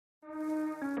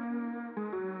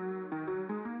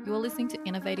You're listening to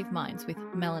Innovative Minds with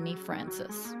Melanie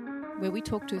Francis, where we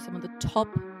talk to some of the top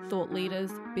thought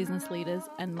leaders, business leaders,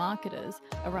 and marketers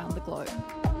around the globe.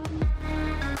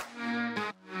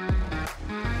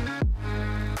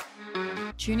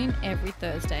 Tune in every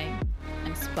Thursday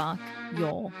and spark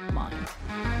your mind.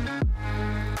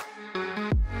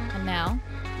 And now,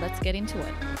 let's get into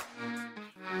it.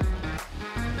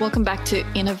 Welcome back to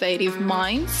Innovative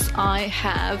Minds. I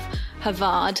have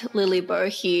Havard Lillebo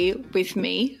here with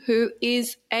me, who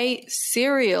is a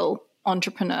serial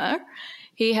entrepreneur.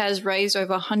 He has raised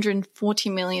over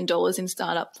 $140 million in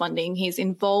startup funding. He's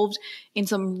involved in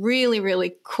some really,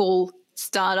 really cool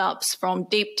startups from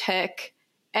deep tech,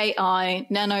 AI,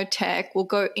 nanotech. We'll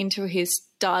go into his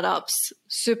startups.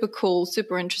 Super cool,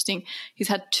 super interesting. He's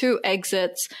had 2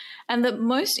 exits. And the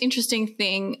most interesting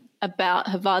thing about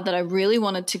Havard that I really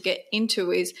wanted to get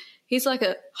into is he's like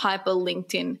a hyper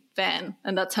LinkedIn fan,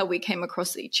 and that's how we came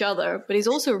across each other. But he's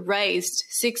also raised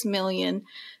 €6 million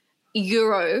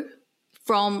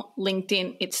from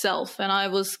LinkedIn itself. And I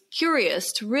was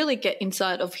curious to really get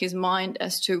inside of his mind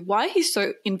as to why he's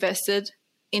so invested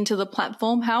into the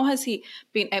platform. How has he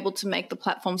been able to make the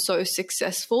platform so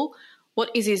successful?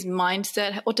 What is his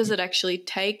mindset? What does it actually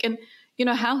take? And, you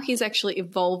know, how he's actually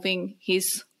evolving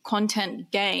his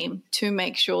content game to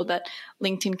make sure that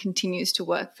LinkedIn continues to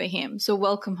work for him. So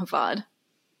welcome, Havard.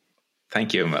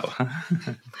 Thank you, Mel.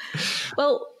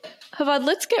 Well, Havard,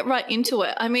 let's get right into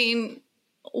it. I mean,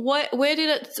 where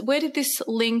did this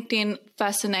LinkedIn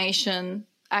fascination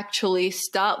actually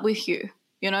start with you?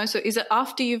 You know, so is it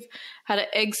after you've had an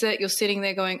exit, you're sitting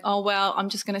there going, oh, wow, I'm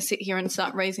just going to sit here and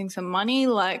start raising some money?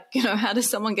 Like, you know, how does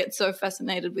someone get so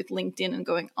fascinated with LinkedIn and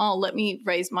going, oh, let me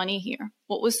raise money here?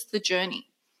 What was the journey?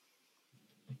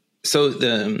 So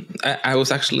I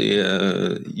was actually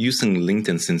using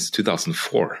LinkedIn since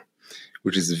 2004,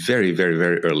 which is very, very,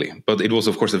 very early. But it was,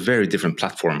 of course, a very different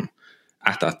platform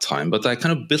at that time. But I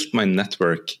kind of built my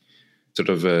network sort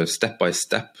of step by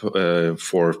step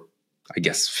for, I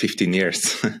guess, 15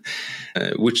 years,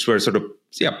 which were sort of,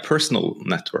 personal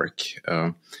network.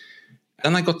 And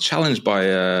I got challenged by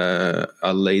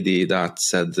a lady that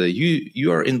said,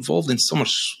 you are involved in so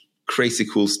much crazy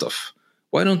cool stuff.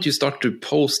 Why don't you start to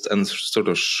post and sort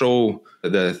of show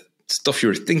the stuff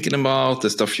you're thinking about, the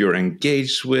stuff you're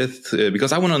engaged with?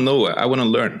 Because I want to know, I want to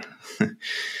learn.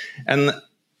 and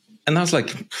I was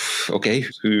like, okay,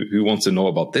 who wants to know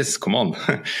about this? Come on.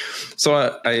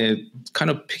 So I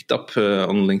kind of picked up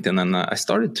on LinkedIn, and I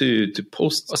started to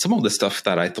post some of the stuff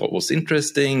that I thought was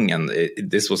interesting. And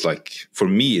this was like, for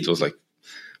me, it was like,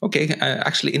 okay,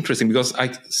 actually interesting, because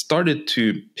I started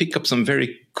to pick up some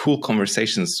very cool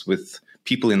conversations with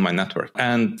people in my network.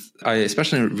 And I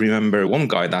especially remember one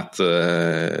guy that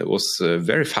was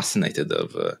very fascinated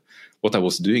of what I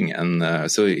was doing.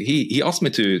 And so he asked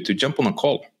me to jump on a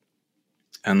call.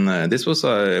 And this was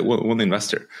one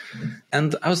investor.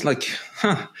 And I was like,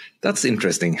 that's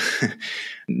interesting.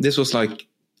 This was like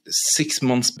 6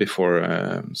 months before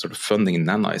sort of funding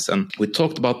Nannies. And we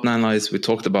talked about Nannies. We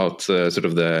talked about sort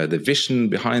of the vision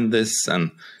behind this.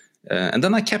 And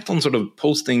then I kept on sort of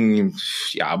posting,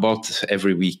 about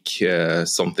every week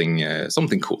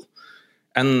something cool,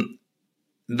 and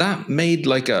that made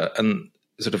like an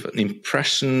sort of an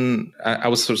impression. I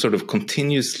was sort of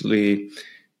continuously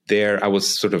there. I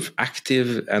was sort of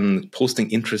active and posting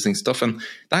interesting stuff, and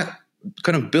that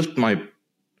kind of built my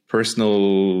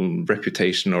personal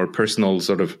reputation or personal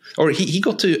sort of. Or he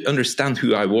got to understand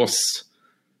who I was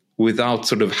without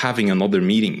sort of having another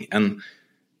meeting. And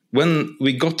when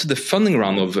we got to the funding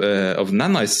round of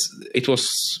Nannies, it was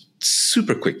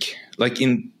super quick. Like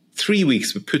in 3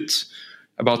 weeks, we put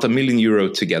about €1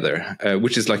 million together,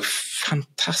 which is like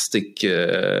fantastic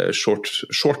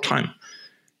short time.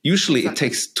 Usually it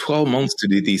takes 12 months to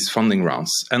do these funding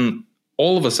rounds. And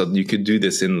all of a sudden you could do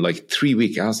this in like 3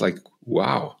 weeks. I was like,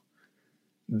 wow,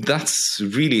 that's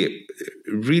really,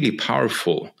 really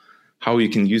powerful how you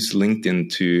can use LinkedIn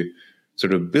to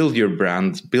sort of build your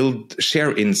brand,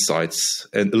 share insights.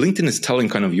 And LinkedIn is telling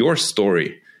kind of your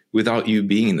story without you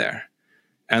being there.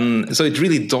 And so it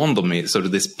really dawned on me sort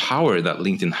of this power that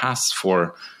LinkedIn has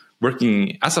for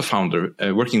working as a founder,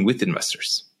 working with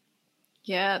investors.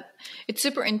 Yeah, it's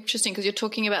super interesting because you're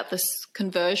talking about this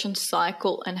conversion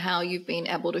cycle and how you've been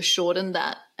able to shorten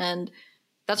that. And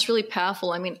that's really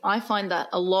powerful. I mean, I find that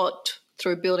a lot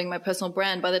through building my personal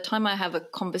brand. By the time I have a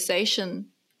conversation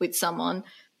with someone,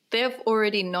 they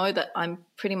already know that I'm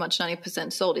pretty much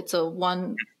 90% sold. It's a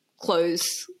one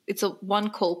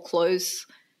call close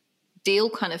deal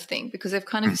kind of thing, because they've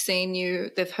kind of seen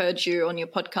you, they've heard you on your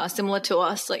podcast, similar to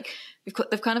us. Like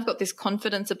they've kind of got this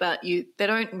confidence about you. They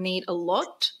don't need a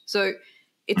lot. So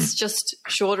it's just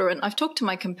shorter. And I've talked to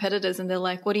my competitors and they're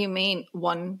like, what do you mean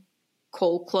one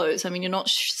call close? I mean, you're not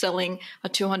selling a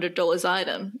 $200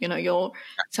 item, you know, you're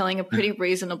selling a pretty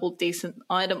reasonable, decent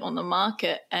item on the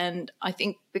market. And I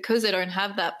think because they don't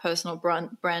have that personal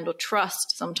brand or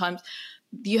trust, sometimes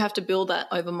you have to build that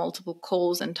over multiple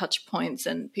calls and touch points,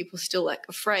 and people are still like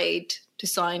afraid to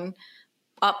sign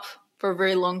up for a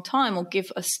very long time or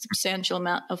give a substantial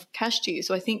amount of cash to you.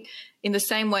 So I think in the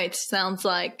same way, it sounds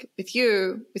like with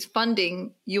you, with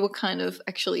funding, you were kind of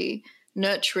actually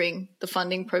nurturing the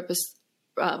funding purpose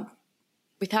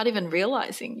without even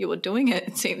realizing you were doing it,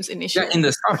 it seems, initially. Yeah, in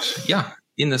the start. Yeah,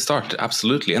 in the start,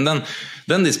 absolutely. And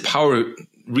then this power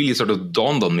really sort of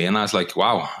dawned on me, and I was like,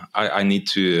 wow, I need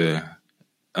to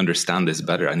understand this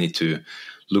better. I need to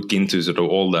look into sort of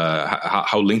all the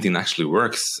how LinkedIn actually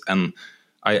works. And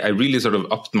I really sort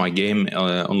of upped my game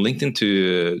on LinkedIn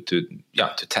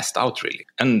to test out, really.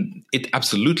 And it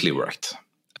absolutely worked.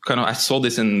 Kind of, I saw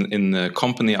this in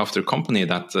company after company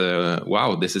that,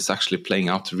 wow, this is actually playing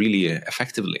out really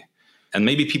effectively. And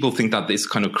maybe people think that it's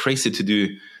kind of crazy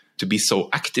to be so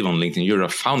active on LinkedIn. You're a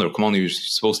founder. Come on, you're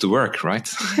supposed to work, right?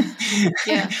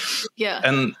 Yeah.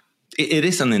 And it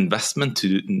is an investment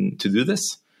to do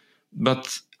this.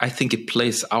 But I think it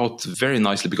plays out very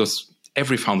nicely because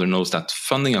every founder knows that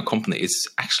funding a company is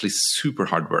actually super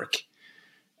hard work.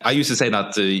 I used to say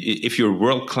that if you're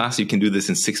world class, you can do this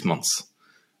in 6 months.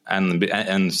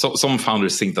 And so some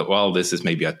founders think that, well, this is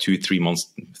maybe a 2-3 months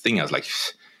thing. I was like,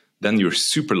 then you're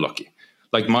super lucky.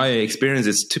 Like my experience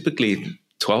is typically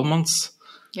 12 months.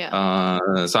 Yeah.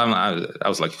 So I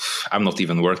was like, I'm not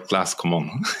even world class. Come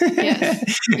on.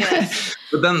 Yes.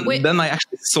 But then I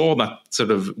actually saw that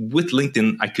sort of with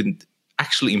LinkedIn, I could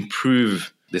actually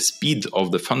improve the speed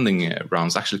of the funding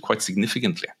rounds actually quite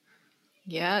significantly.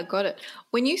 Yeah, got it.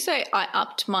 When you say I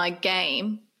upped my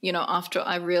game, you know, after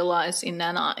I realized in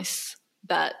Nanice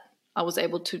that I was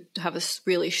able to have a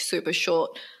really super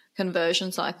short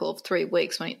conversion cycle of 3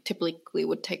 weeks when it typically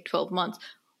would take 12 months.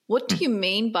 What do you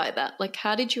mean by that? Like,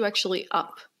 how did you actually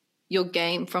up your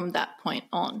game from that point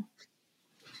on?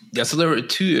 Yeah, so there were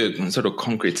two sort of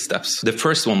concrete steps. The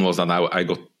first one was that I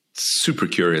got super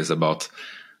curious about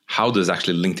how does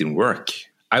actually LinkedIn work.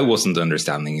 I wasn't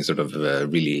understanding sort of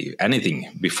really anything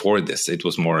before this. It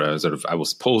was more sort of I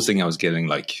was posting. I was getting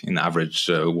like in average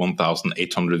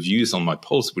 1,800 views on my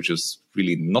post, which was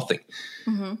really nothing.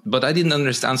 Mm-hmm. But I didn't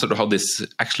understand sort of how this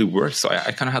actually works. So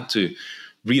I kind of had to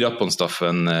read up on stuff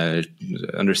and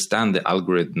understand the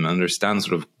algorithm, understand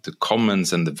sort of the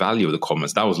comments and the value of the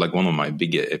comments. That was like one of my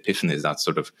big epiphanies, that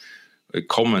sort of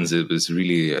comments, it was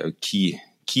really a key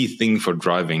thing for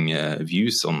driving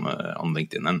views on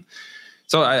LinkedIn. And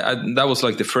so that was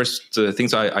like the first thing.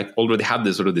 So I already had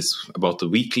this about the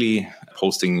weekly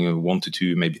posting 1 to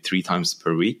 2, maybe 3 times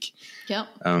per week. Yeah.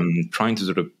 Trying to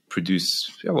sort of produce,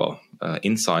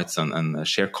 insights and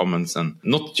share comments, and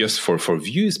not just for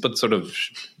views, but sort of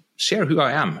share who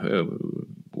I am.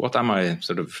 What am I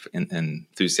sort of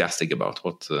enthusiastic about?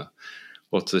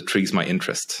 What triggers my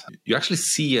interest? You actually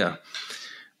see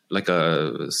like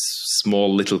a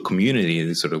small little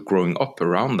community sort of growing up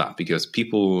around that, because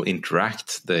people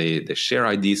interact, they share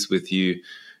ideas with you,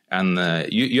 and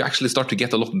you actually start to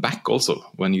get a lot back also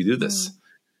when you do this.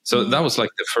 So that was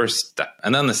like the first step.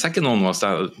 And then the second one was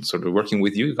that sort of working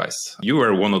with you guys. You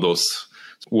were one of those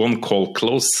one call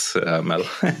close, Mel.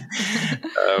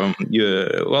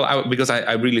 Because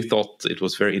I really thought it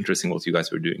was very interesting what you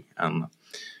guys were doing. And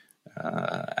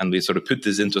we sort of put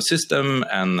this into a system,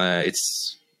 and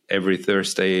it's every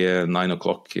Thursday, 9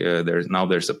 o'clock,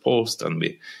 there's a post, and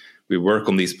we work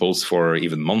on these posts for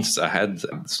even months ahead.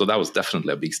 So that was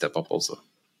definitely a big step up also.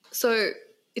 So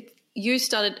you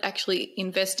started actually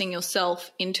investing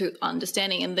yourself into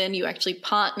understanding, and then you actually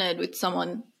partnered with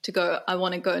someone to go, I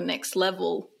want to go next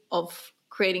level of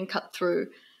creating cut-through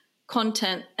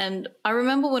content. And I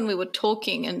remember when we were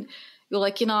talking and you're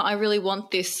like, I really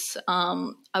want this.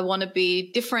 I want to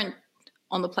be different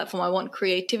on the platform. I want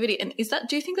creativity. And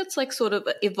do you think that's like sort of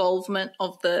an evolvement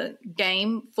of the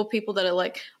game for people that are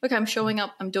like, okay, I'm showing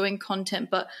up, I'm doing content,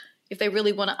 but if they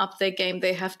really want to up their game,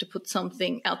 they have to put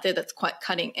something out there that's quite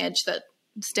cutting edge, that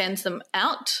stands them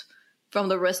out from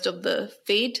the rest of the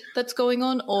feed that's going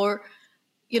on? Or,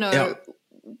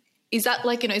 is that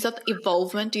like, is that the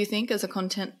evolvement, do you think, as a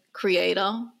content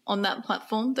creator on that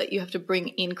platform, that you have to bring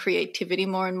in creativity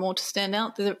more and more to stand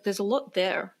out? There's a lot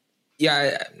there.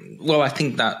 Yeah, well, I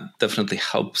think that definitely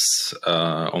helps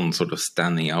on sort of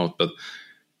standing out. But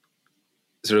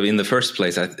sort of in the first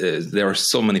place, there are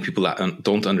so many people that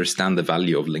don't understand the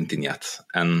value of LinkedIn yet.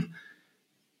 And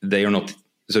they are not,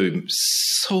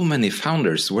 so many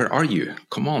founders, where are you?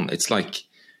 Come on. It's like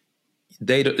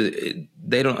they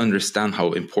don't understand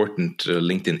how important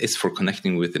LinkedIn is for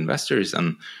connecting with investors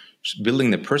and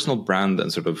building a personal brand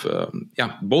and sort of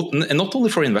both, and not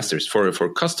only for investors,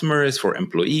 for customers, for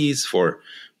employees, for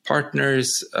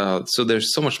partners. So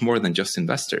there's so much more than just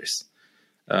investors.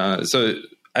 So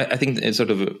I think it's sort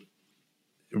of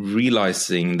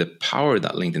realizing the power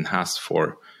that LinkedIn has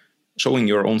for showing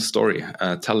your own story,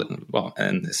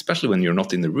 and especially when you're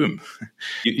not in the room,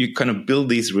 you kind of build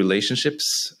these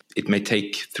relationships. It may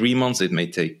take 3 months, it may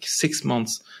take 6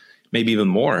 months, maybe even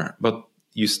more, but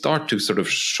you start to sort of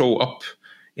show up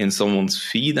in someone's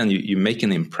feed and you make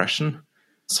an impression.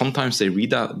 Sometimes they read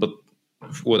that, but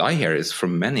what I hear is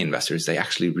from many investors, they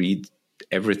actually read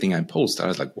everything I post. I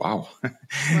was like, wow.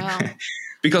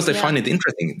 Because they find it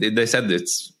interesting. They said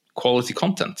it's quality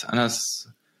content. And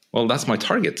that's my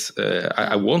target.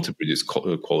 I want to produce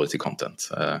quality content.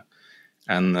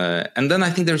 And then I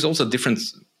think there's also a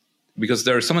difference, because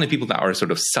there are so many people that are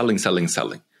sort of selling.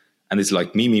 And it's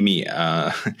like me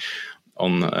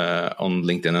on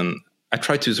LinkedIn. And I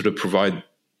try to sort of provide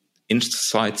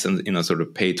insights and in a sort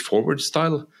of paid forward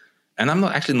style. And I'm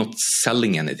not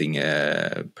selling anything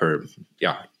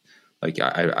like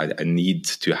I need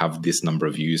to have this number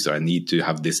of views, or I need to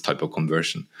have this type of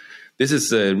conversion. This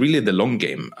is really the long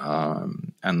game,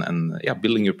 and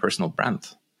building your personal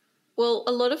brand. Well,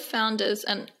 a lot of founders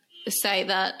say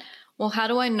that, well, how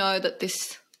do I know that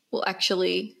this will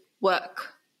actually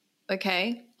work?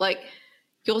 Okay, like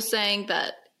you're saying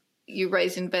that you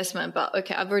raise investment, but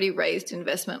okay, I've already raised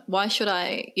investment. Why should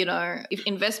I, if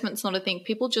investment's not a thing,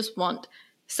 people just want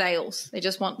sales. They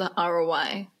just want the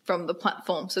ROI from the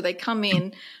platform. So they come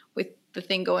in with the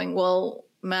thing going, well,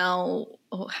 Mel,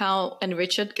 and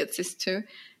Richard gets this too.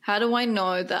 How do I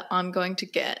know that I'm going to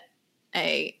get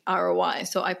a ROI?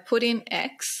 So I put in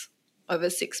X over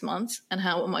 6 months, and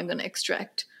how am I going to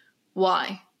extract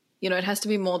Y? It has to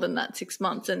be more than that 6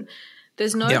 months. And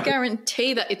there's no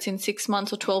guarantee that it's in 6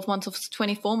 months or 12 months or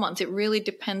 24 months. It really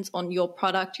depends on your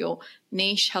product, your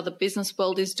niche, how the business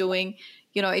world is doing.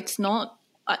 It's not,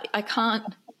 I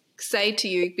can't say to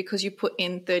you, because you put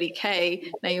in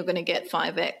 30K, now you're going to get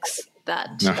 5X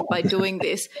that by doing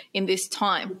this in this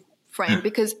time frame,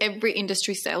 because every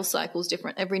industry sales cycle is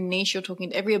different. Every niche you're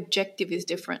talking to, every objective is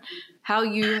different. How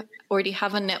you already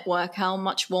have a network, how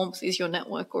much warmth is your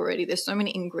network already? There's so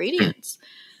many ingredients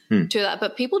to that,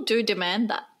 but people do demand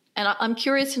that. And I'm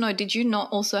curious to know, did you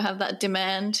not also have that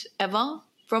demand ever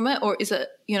from it? Or is it,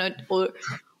 or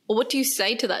what do you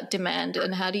say to that demand,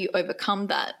 and how do you overcome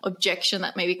that objection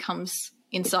that maybe comes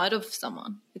inside of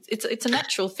someone? It's a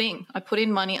natural thing. I put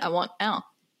in money, I want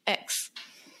X.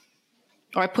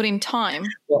 Or I put in time,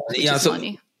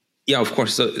 money. Yeah, of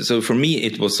course. So for me,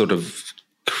 it was sort of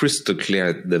crystal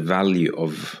clear the value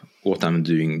of what I'm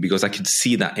doing, because I could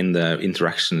see that in the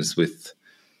interactions with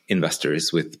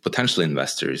investors, with potential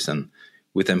investors, and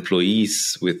with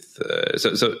employees.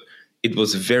 So it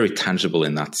was very tangible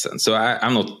in that sense. So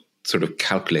I'm not sort of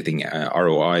calculating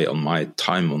ROI on my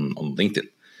time on LinkedIn,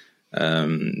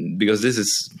 because this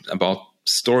is about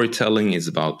storytelling, is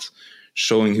about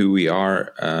showing who we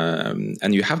are,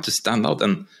 and you have to stand out.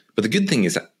 But the good thing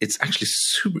is that it's actually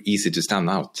super easy to stand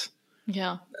out.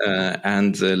 Yeah.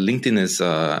 And LinkedIn is,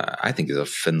 I think, is a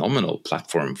phenomenal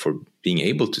platform for being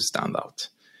able to stand out.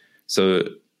 So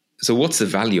what's the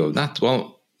value of that?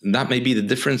 Well, that may be the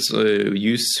difference,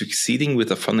 you succeeding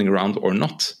with a funding round or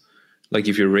not. Like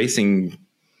if you're raising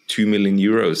 2 million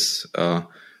euros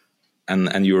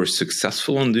and you're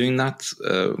successful in doing that,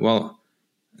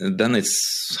 then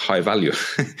it's high value.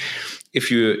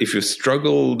 If you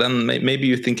struggle, then maybe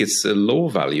you think it's a low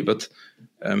value. But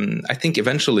I think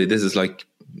eventually this is like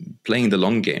playing the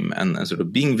long game and sort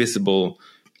of being visible.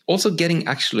 Also getting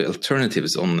actually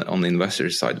alternatives on the investor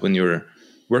side. When you're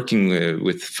working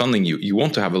with funding, you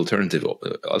want to have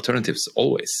alternatives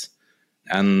always.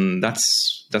 And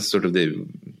that's sort of the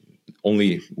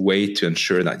only way to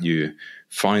ensure that you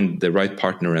find the right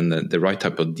partner and the right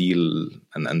type of deal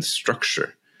and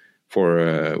structure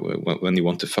for when you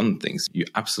want to fund things. You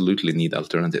absolutely need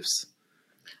alternatives.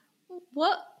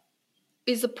 What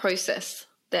is the process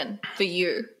then for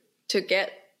you to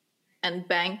get and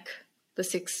bank the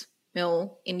 6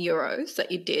 million euros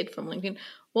that you did from LinkedIn?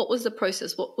 What was the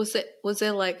process? What was it? Was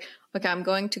there like, okay, I'm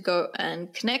going to go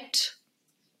and connect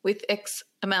with X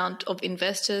amount of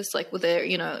investors? Like, were there,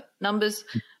 numbers?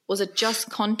 Was it just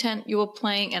content you were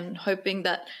playing and hoping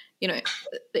that,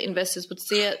 the investors would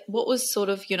see it? What was sort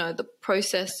of, the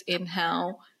process in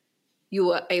how you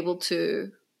were able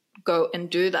to go and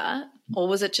do that? Or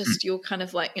was it just you're kind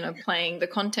of like, playing the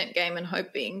content game and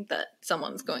hoping that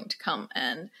someone's going to come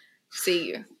and see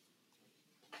you?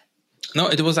 No,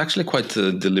 it was actually quite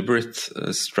a deliberate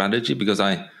strategy, because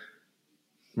I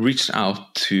reached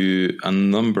out to a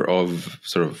number of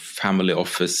sort of family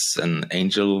office and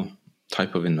angel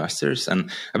type of investors.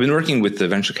 And I've been working with the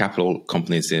venture capital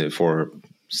companies for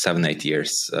 7-8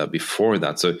 years before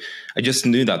that. So I just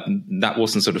knew that that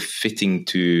wasn't sort of fitting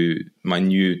to my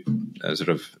new sort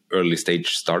of early stage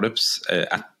startups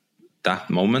at that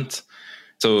moment.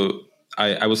 So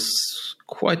I was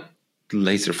quite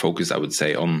laser focused, I would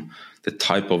say, on the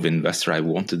type of investor I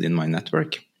wanted in my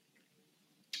network.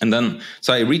 And then,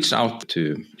 so I reached out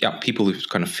to people who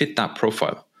kind of fit that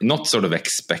profile, not sort of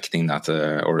expecting that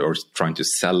or trying to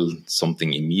sell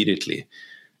something immediately.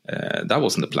 That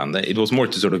wasn't the plan. It was more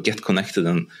to sort of get connected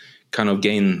and kind of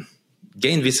gain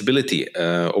visibility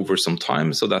over some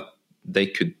time, so that they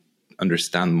could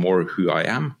understand more who I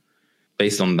am.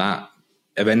 Based on that,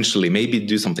 eventually maybe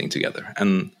do something together.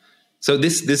 And so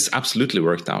this absolutely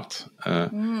worked out.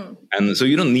 And so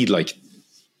you don't need like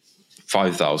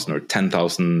 5,000 or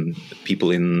 10,000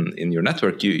 people in your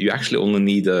network. You actually only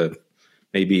need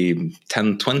maybe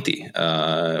 10, 20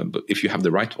 if you have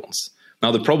the right ones.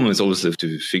 Now, the problem is obviously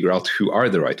to figure out who are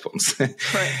the right ones.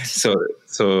 Right. So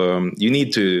you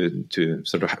need to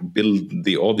sort of build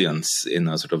the audience in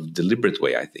a sort of deliberate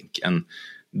way, I think. And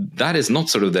that is not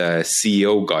sort of the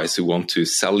CEO guys who want to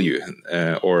sell you,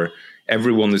 or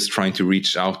everyone is trying to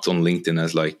reach out on LinkedIn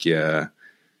as like,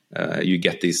 you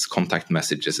get these contact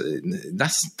messages.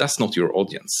 That's not your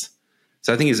audience.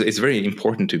 So I think it's very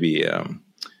important to be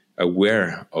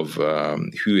aware of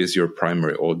who is your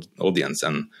primary audience,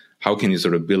 and how can you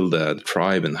sort of build a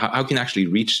tribe, and how can you actually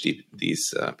reach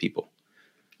these people.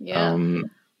 Yeah.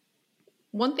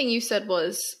 One thing you said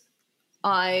was,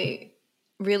 I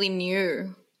really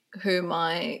knew who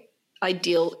my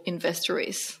ideal investor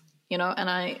is, and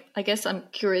I guess I'm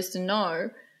curious to know,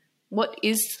 what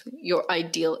is your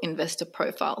ideal investor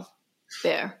profile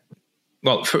there?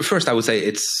 Well, first I would say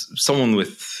it's someone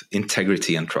with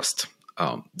integrity and trust.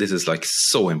 This is like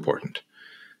so important.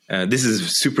 This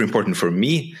is super important for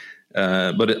me,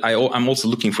 but I'm also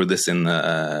looking for this in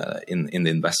the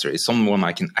investor. Is someone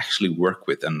I can actually work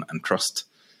with and trust.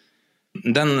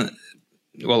 And then,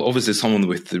 well, obviously someone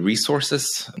with the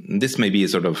resources. This may be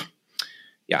sort of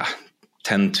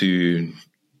 10 to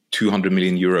 200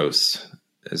 million euros,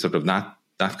 sort of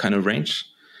that kind of range.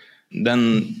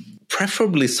 Then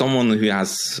preferably someone who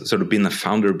has sort of been a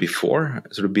founder before,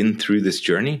 sort of been through this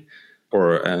journey,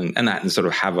 or and sort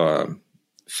of have a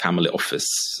family office,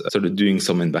 sort of doing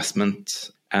some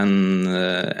investment, and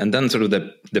then sort of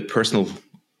the personal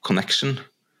connection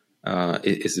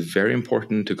is very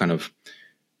important to kind of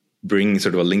bring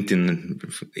sort of a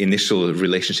LinkedIn initial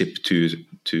relationship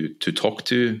to talk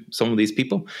to some of these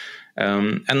people,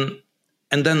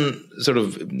 and then sort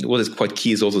of what is quite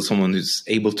key is also someone who's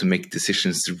able to make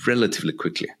decisions relatively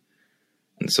quickly,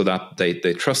 and so that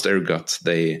they trust their gut.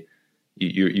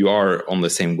 You are on the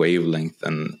same wavelength,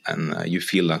 and you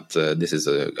feel that this is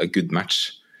a good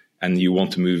match, and you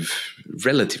want to move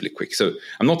relatively quick. So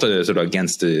I'm not sort of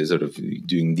against the sort of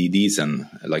doing DDs and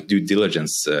like due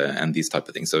diligence and these type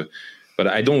of things. So, but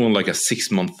I don't want like a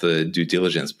 6-month due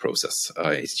diligence process.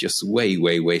 It's just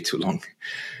way too long.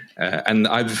 And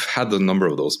I've had a number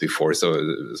of those before, so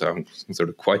I'm sort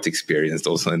of quite experienced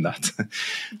also in that.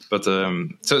 But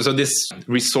so this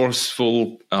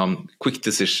resourceful, quick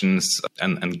decisions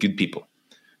and good people,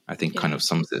 I think, kind of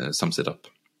sums it up.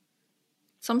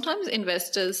 Sometimes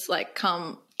investors like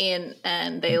come in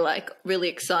and they like really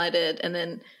excited, and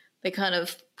then they kind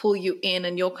of pull you in,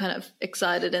 and you're kind of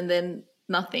excited, and then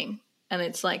nothing, and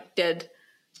it's like dead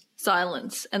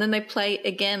silence. And then they play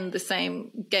again the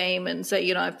same game and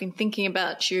say, I've been thinking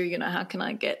about you, how can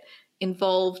I get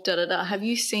involved, Have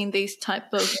you seen these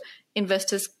type of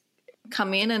investors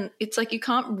come in, and it's like you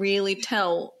can't really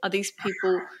tell, are these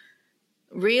people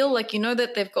real? Like,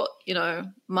 that they've got,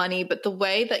 money, but the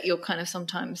way that you're kind of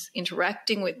sometimes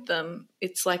interacting with them,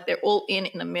 it's like they're all in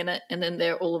a minute, and then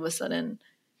they're all of a sudden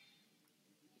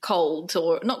cold,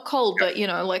 or not cold, but,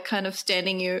 like kind of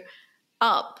standing you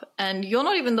up, and you're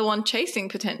not even the one chasing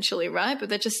potentially, right? But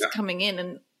they're just coming in.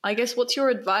 And I guess, what's your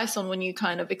advice on when you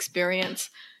kind of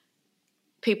experience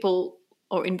people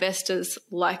or investors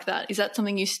like that? Is that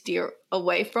something you steer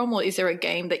away from, or is there a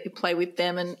game that you play with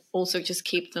them and also just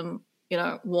keep them,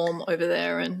 warm over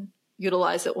there and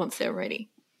utilize it once they're ready?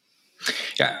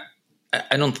 Yeah,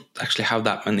 I don't actually have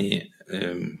that many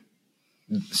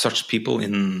such people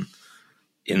in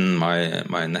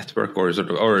my network, or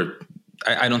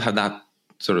I don't have that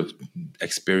sort of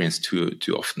experience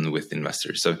too often with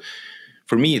investors. So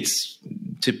for me, it's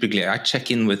typically I check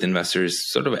in with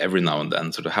investors sort of every now and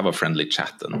then, sort of have a friendly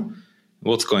chat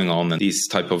what's going on, and these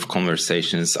type of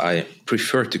conversations. I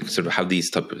prefer to sort of have these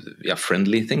type of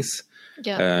friendly things.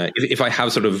 Yeah. If I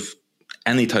have sort of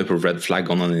any type of red flag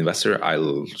on an investor,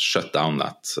 I'll shut down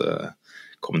that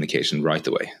communication right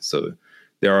away. So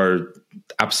there are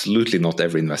absolutely not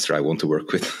every investor I want to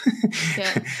work with.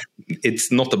 Yeah.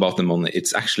 It's not about the money.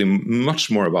 It's actually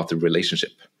much more about the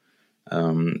relationship.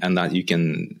 And that you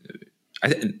can,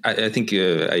 I think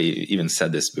I even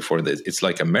said this before, that it's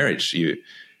like a marriage,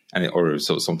 or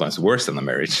so sometimes worse than a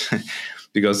marriage,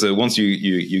 because once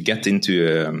you get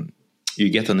into, you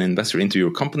get an investor into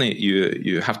your company,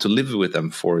 you have to live with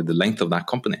them for the length of that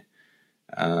company.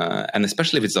 And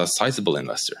especially if it's a sizable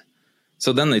investor.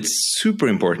 So then it's super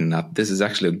important that this is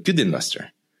actually a good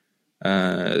investor.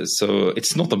 So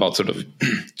it's not about sort of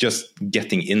just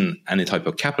getting in any type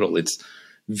of capital. It's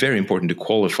very important to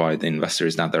qualify the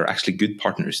investors that they're actually good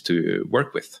partners to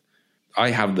work with. I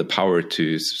have the power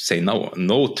to say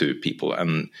no to people.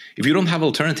 And if you don't have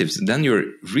alternatives, then you're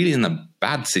really in a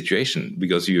bad situation,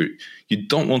 because you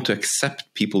don't want to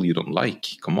accept people you don't like.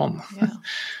 Come on. Yeah.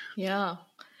 Yeah.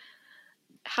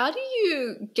 How do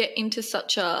you get into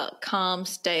such a calm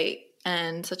state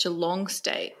and such a long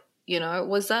state?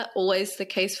 Was that always the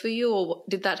case for you, or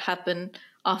did that happen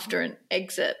after an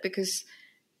exit? Because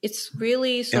it's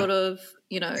really sort of,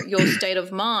 your state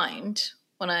of mind.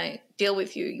 When I deal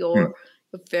with you, you're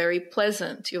very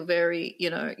pleasant. You're very,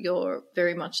 you're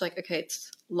very much like, okay,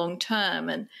 it's long term.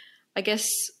 And I guess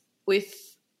with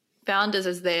founders,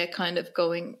 as they're kind of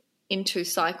going into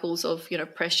cycles of,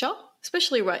 pressure,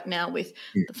 especially right now with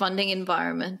the funding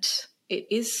environment, it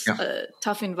is a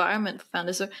tough environment for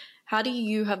founders. So how do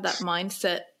you have that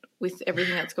mindset with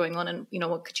everything that's going on? And,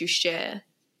 what could you share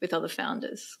with other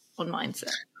founders on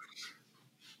mindset?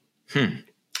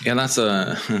 Yeah, that's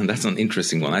an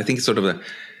interesting one. I think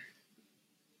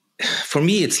for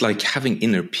me, it's like having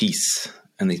inner peace,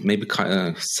 and it maybe kind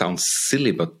of sounds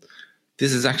silly, but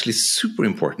this is actually super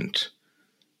important.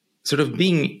 Sort of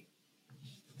being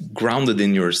grounded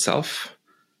in yourself,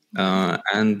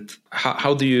 and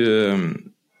how do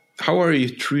you, how are you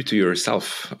true to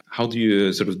yourself? How do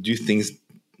you sort of do things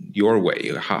your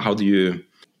way? How do you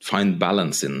find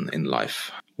balance in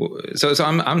life? So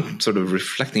I'm sort of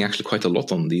reflecting actually quite a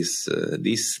lot on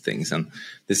these things, and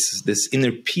this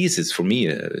inner peace is for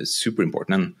me super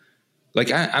important. And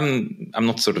like I'm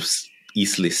not sort of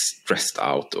easily stressed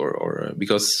out, or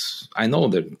because I know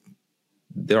that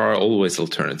there are always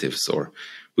alternatives, or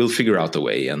we'll figure out a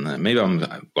way. And maybe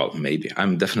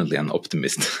I'm definitely an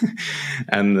optimist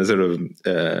and sort of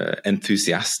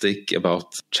enthusiastic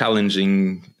about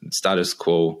challenging status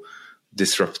quo,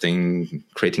 disrupting,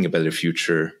 creating a better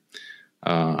future.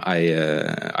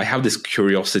 I have this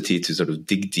curiosity to sort of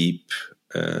dig deep.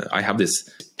 I have this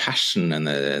passion and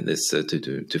this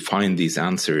to find these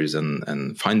answers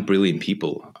and find brilliant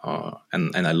people.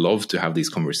 And I love to have these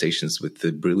conversations with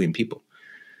the brilliant people.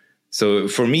 So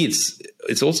for me,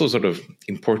 it's also sort of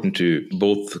important to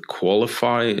both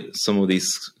qualify some of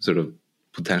these sort of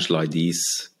potential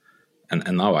ideas.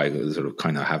 And now I sort of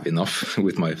kind of have enough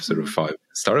with my sort of 5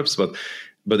 startups,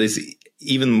 but it's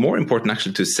even more important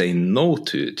actually to say no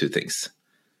to things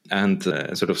and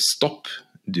sort of stop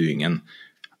doing. And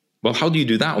well, how do you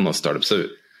do that on a startup? So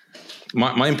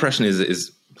my impression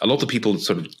is a lot of people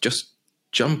sort of just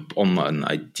jump on an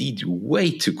idea way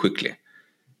too quickly. And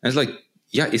it's like,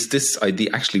 yeah, is this idea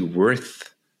actually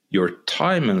worth your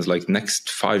time and like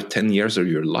next 5-10 years of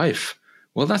your life?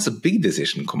 Well, that's a big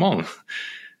decision. Come on.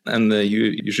 And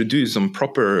you should do some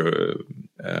proper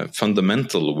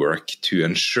fundamental work to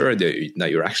ensure that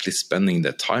you're actually spending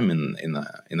the time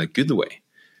in a good way.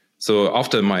 So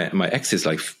after my exit,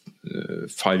 like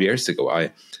 5 years ago,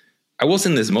 I was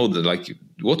in this mode that like,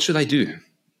 what should I do?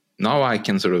 Now I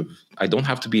can I don't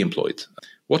have to be employed.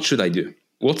 What should I do?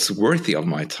 What's worthy of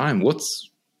my time? What's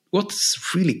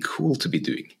really cool to be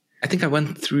doing? I think I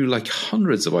went through like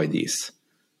hundreds of ideas.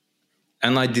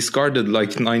 And I discarded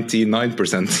like 99%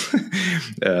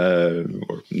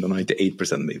 or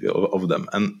 98% maybe of them.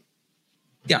 And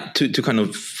yeah, to kind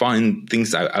of find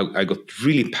things I got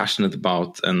really passionate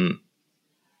about. And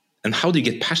how do you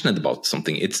get passionate about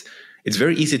something? It's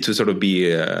very easy to sort of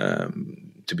be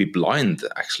blind,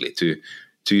 actually,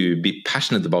 to be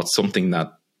passionate about something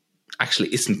that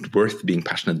actually isn't worth being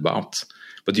passionate about.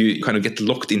 But you kind of get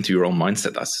locked into your own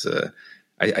mindset. As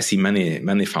I see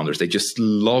many founders, they just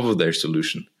love their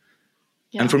solution.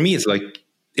 Yeah. And for me,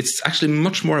 it's actually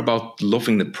much more about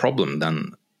loving the problem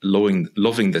than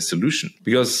loving the solution.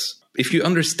 Because if you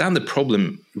understand the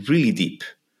problem really deep,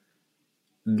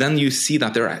 then you see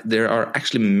that there are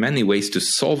actually many ways to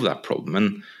solve that problem.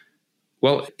 And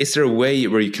well, is there a way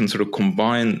where you can sort of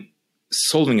combine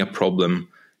solving a problem,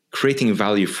 creating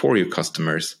value for your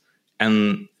customers,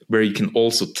 and where you can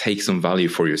also take some value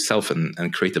for yourself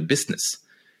and create a business.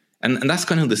 And that's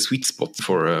kind of the sweet spot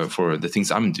for the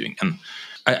things I'm doing. And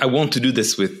I want to do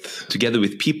this together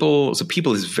with people. So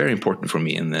people is very important for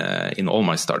me in all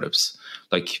my startups,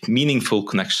 like meaningful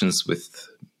connections with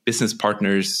business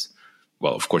partners.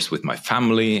 Well, of course, with my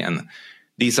family. And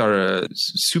these are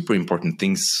super important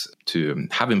things to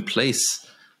have in place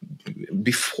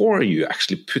before you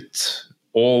actually put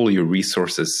all your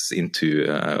resources into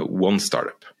one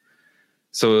startup.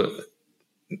 So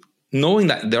knowing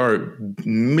that there are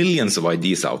millions of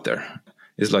ideas out there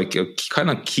is like a kind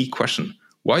of key question.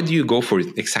 Why do you go for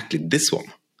exactly this one?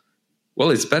 Well,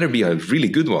 it's better be a really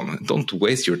good one. Don't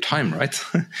waste your time, right?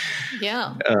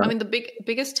 Yeah. I mean, the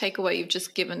biggest takeaway you've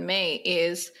just given me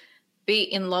is be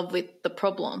in love with the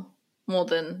problem more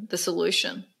than the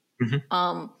solution.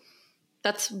 Mm-hmm.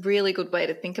 That's a really good way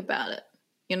to think about it.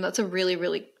 You know, that's a really,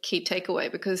 really key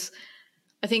takeaway, because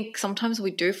I think sometimes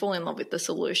we do fall in love with the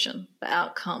solution, the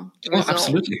outcome, the result.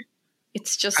 Absolutely.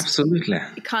 It's just, absolutely,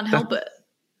 you can't help it.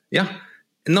 Yeah.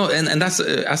 No, and that's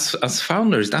as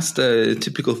founders, that's the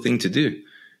typical thing to do.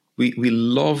 We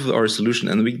love our solution,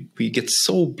 and we get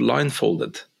so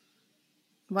blindfolded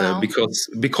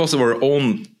because of our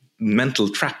own mental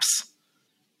traps.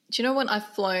 Do you know when I've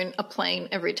flown a plane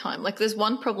every time? Like, there's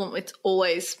one problem it's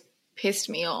always pissed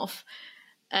me off,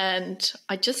 and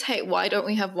I just hate, why don't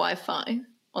we have Wi-Fi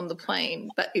on the plane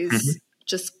that is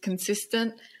just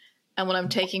consistent? And when I'm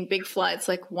taking big flights,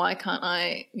 like, why can't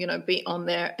I, be on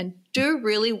there and do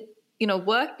really,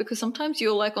 work? Because sometimes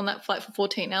you're like on that flight for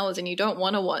 14 hours and you don't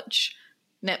want to watch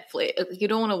Netflix. You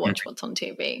don't want to watch what's on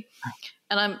TV.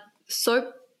 And I'm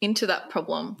so into that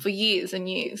problem for years and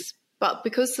years. But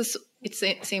because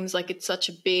it seems like it's such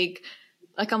a big,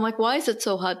 like, I'm like, why is it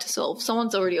so hard to solve?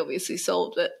 Someone's already obviously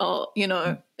solved it. Oh,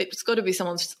 it's got to be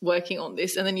someone's working on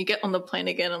this. And then you get on the plane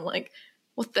again, I'm like,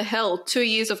 what the hell? 2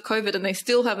 years of COVID and they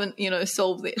still haven't,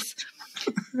 solved this.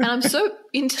 And I'm so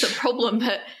into the problem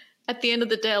that at the end of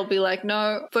the day, I'll be like,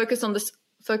 no, focus on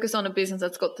a business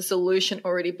that's got the solution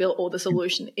already built, or the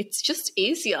solution. It's just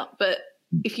easier. But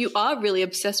if you are really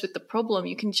obsessed with the problem,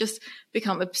 you can just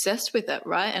become obsessed with it,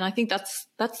 right? And I think that's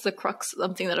the crux.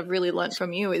 Something that I've really learned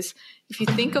from you is, if you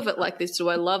think of it like this, do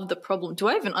I love the problem? Do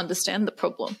I even understand the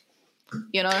problem?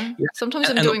 Sometimes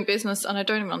I'm doing business and I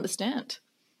don't even understand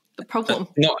the problem.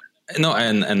 No,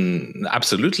 and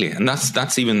absolutely, and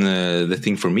that's even the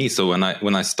thing for me. So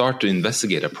when I start to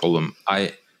investigate a problem,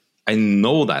 I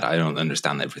know that I don't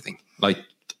understand everything. Like,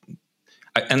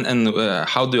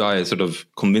 how do I sort of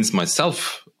convince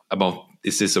myself about,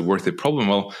 is this a worthy problem?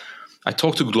 Well, I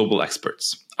talk to global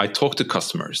experts, I talk to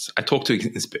customers, I talk to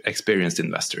experienced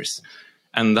investors,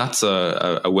 and that's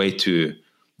a way to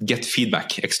get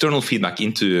feedback, external feedback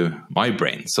into my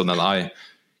brain, so that I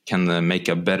can make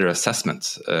a better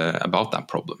assessment about that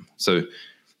problem. So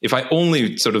if I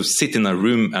only sort of sit in a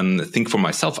room and think for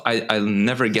myself, I'll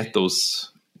never get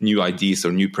those new ideas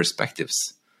or new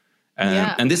perspectives.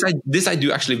 And this I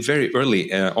do actually very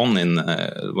early on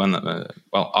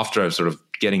after sort of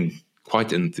getting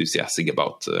quite enthusiastic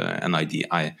about an idea.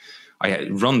 I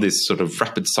run this sort of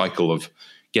rapid cycle of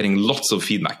getting lots of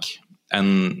feedback,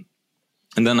 and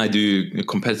then I do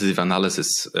competitive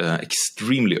analysis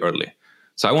extremely early.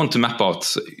 So I want to map out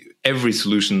every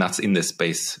solution that's in this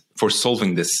space for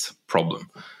solving this problem.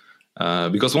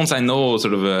 Because once I know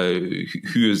sort of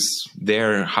who's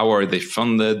there, how are they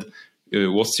funded,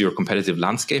 what's your competitive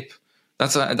landscape,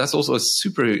 that's also a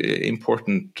super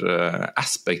important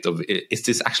aspect of, is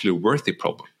this actually a worthy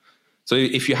problem? So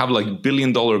if you have like $1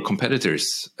 billion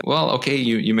competitors, well, okay,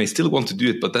 you may still want to do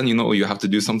it, but then you have to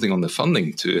do something on the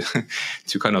funding to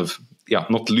kind of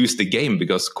not lose the game,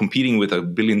 because competing with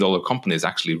 $1 billion company is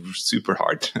actually super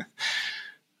hard.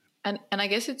 And I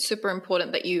guess it's super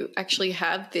important that you actually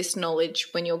have this knowledge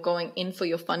when you're going in for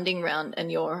your funding round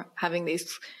and you're having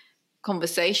these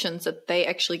conversations, that they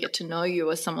actually get to know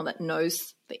you as someone that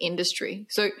knows the industry.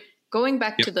 So going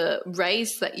back to the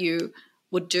raise that you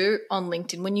would do on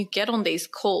LinkedIn, when you get on these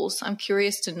calls, I'm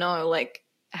curious to know, like,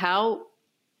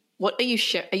 what are you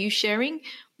sharing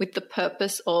with the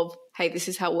purpose of, hey, this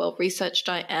is how well researched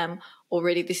I am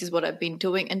already, this is what I've been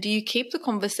doing? And do you keep the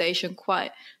conversation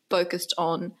quite focused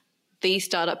on the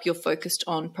startup you're focused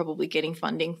on probably getting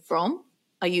funding from?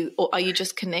 Are you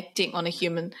just connecting on a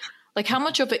human, like, how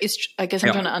much of it is, I guess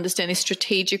I'm trying to understand, is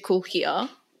strategical here,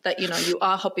 that, you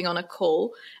are hopping on a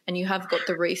call and you have got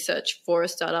the research for a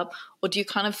startup, or do you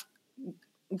kind of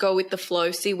go with the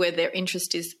flow, see where their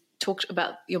interest is, talk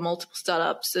about your multiple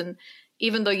startups, and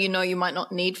even though you might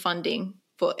not need funding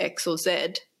for X or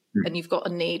Z, and you've got a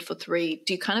need for 3,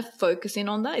 do you kind of focus in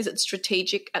on that? Is it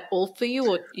strategic at all for you,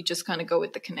 or you just kind of go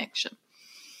with the connection?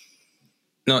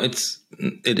 No,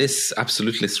 it is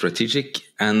absolutely strategic,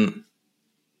 and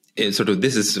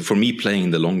this is for me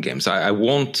playing the long game. So I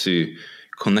want to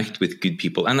connect with good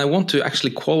people, and I want to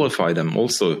actually qualify them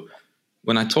also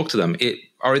when I talk to them.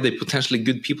 Are they potentially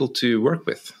good people to work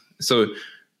with? So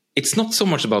it's not so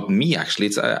much about me, actually.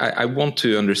 It's I want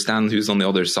to understand who's on the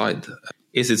other side.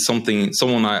 Is it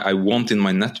someone I want in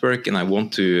my network and I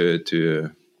want to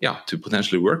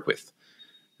potentially work with?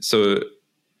 So,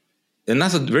 and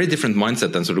that's a very different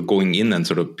mindset than sort of going in and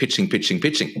sort of pitching.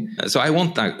 So I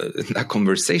want that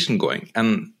conversation going,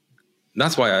 and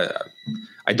that's why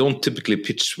I don't typically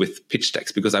pitch with pitch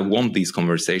decks, because I want these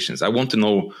conversations. I want to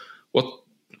know what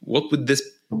would this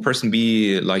person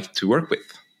be like to work with.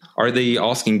 Are they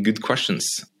asking good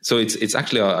questions? So it's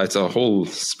actually it's a whole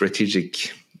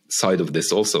strategic side of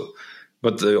this also.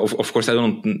 But of course, I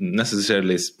don't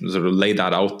necessarily sort of lay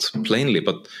that out plainly.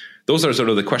 But those are sort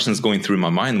of the questions going through my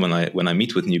mind when I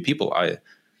meet with new people.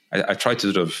 I try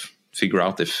to sort of figure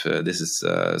out if this is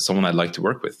someone I'd like to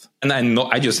work with, and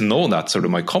I just know that sort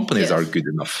of my companies are good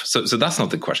enough. So that's not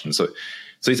the question. So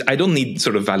I don't need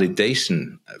sort of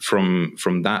validation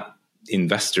from that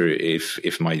investor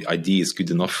if my idea is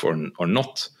good enough or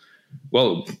not.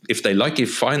 Well, if they like it,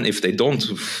 fine. If they don't,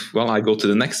 well, I go to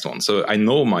the next one. So I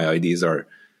know my ideas are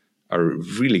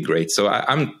really great. So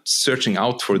I'm searching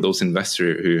out for those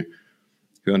investors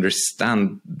who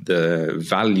understand the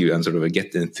value and sort of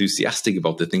get enthusiastic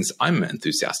about the things I'm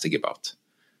enthusiastic about.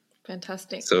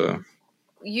 Fantastic. So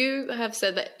you have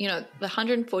said that, the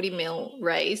 140 mil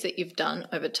raise that you've done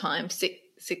over time, six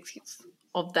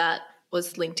of that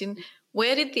was LinkedIn.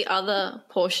 Where did the other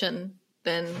portion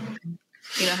then,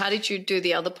 how did you do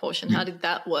the other portion? How did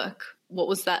that work? What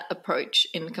was that approach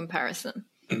in comparison?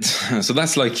 So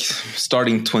that's like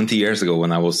starting 20 years ago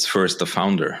when I was first a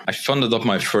founder. I funded up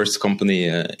my first company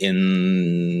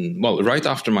right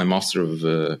after my master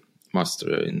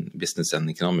in business and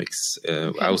economics.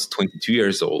 I was 22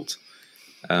 years old,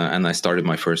 and I started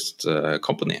my first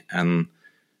company. And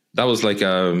that was like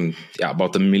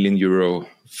about €1 million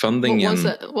funding.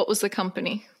 What was the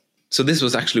company? So this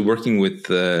was actually working with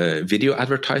video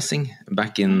advertising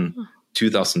back in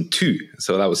 2002.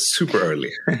 So that was super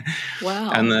early.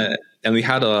 Wow. And we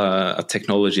had a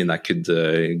technology that could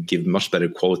give much better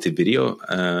quality video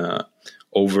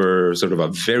over sort of a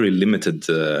very limited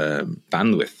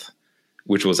bandwidth,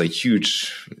 which was a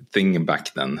huge thing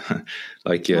back then.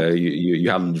 Like you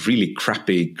had really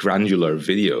crappy granular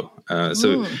video.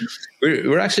 So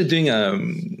we're actually doing a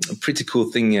pretty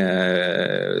cool thing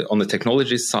on the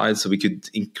technology side. So we could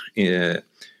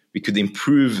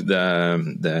improve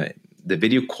the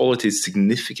video quality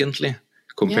significantly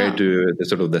compared to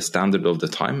the standard of the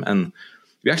time. And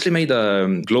we actually made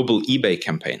a global eBay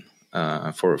campaign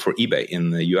for eBay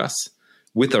in the US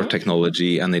with our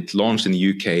technology, and it launched in the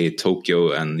UK,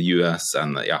 Tokyo, and the US,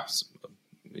 and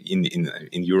in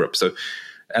Europe. So,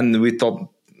 and we thought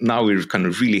now we've kind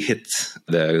of really hit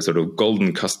the sort of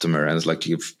golden customer as like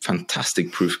a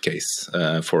fantastic proof case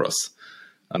for us.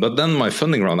 But then my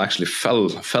funding round actually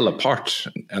fell apart,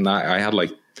 and I had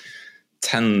like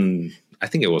 10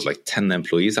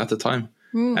 employees at the time.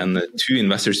 And 2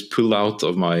 investors pulled out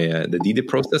of the DD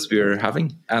process we were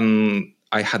having, and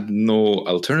I had no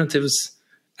alternatives,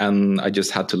 and I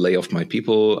just had to lay off my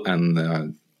people,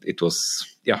 and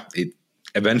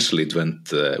eventually it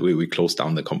went, we closed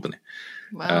down the company.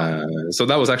 Wow. So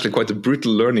that was actually quite a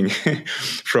brutal learning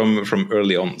from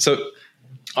early on. So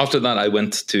after that, I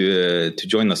went to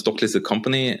join a stock-listed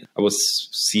company. I was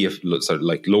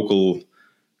local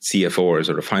CFO, or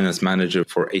sort of finance manager,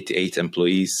 for 88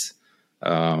 employees.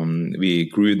 We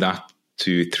grew that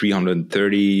to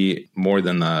 330, more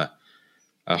than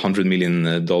 $100 million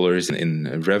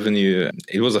in revenue.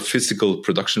 It was a physical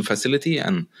production facility,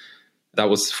 and that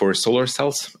was for solar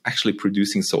cells, actually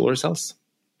producing solar cells.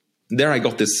 There I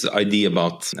got this idea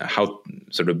about how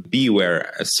sort of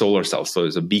beware a solar cell, so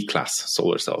it's a B-class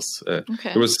solar cells.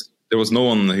 There was no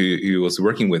one who was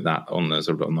working with that on a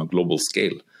global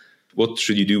scale. What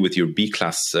should you do with your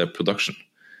B-class production?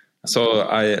 So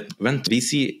I went to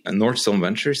VC, Nordstone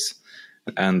Ventures,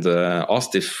 and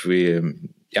asked if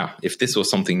this was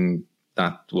something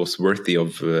that was worthy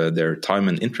of their time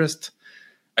and interest.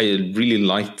 I really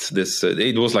liked this.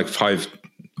 It was like 5%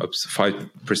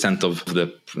 of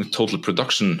the total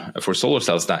production for solar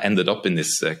cells that ended up in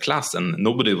this class, and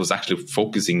nobody was actually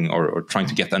focusing or trying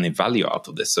to get any value out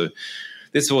of this. So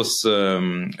this was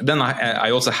then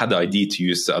I also had the idea to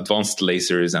use advanced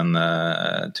lasers and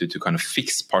to kind of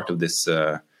fix part of this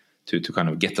to kind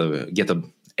of get a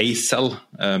A cell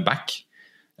back.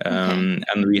 And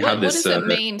we had this. What does it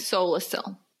mean, solar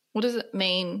cell? What does it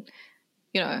mean,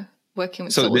 working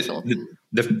with so solar cell?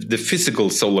 the physical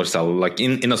solar cell, like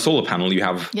in a solar panel, you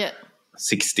have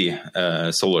 60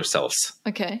 solar cells.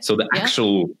 Okay. So the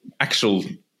actual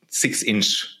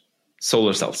 6-inch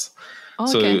solar cells. Oh,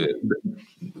 okay. So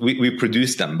we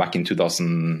produced them back in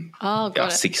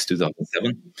 2006,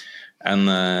 2007.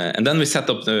 And then we set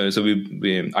up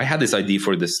I had this idea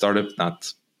for the startup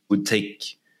that would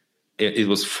take, it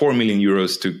was 4 million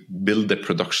euros to build the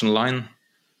production line.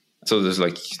 So there's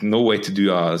like no way to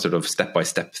do a sort of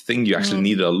step-by-step thing. You actually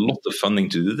need a lot of funding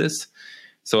to do this.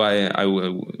 So I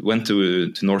went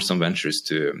to Northern Ventures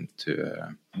to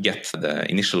get the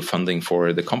initial funding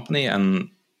for the company, and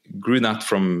grew that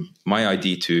from my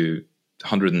idea to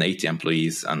 180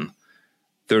 employees and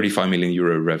 35 million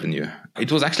euro revenue.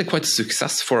 It was actually quite a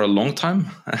success for a long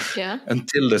time,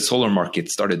 until the solar market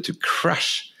started to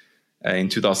crash in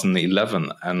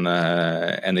 2011,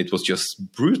 and it was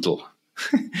just brutal.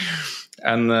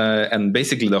 And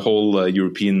basically the whole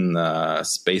European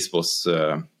space was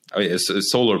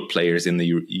solar players in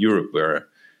Europe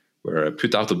were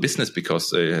put out of business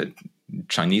because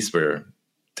Chinese were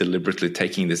deliberately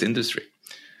taking this industry.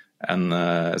 And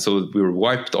so we were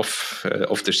wiped off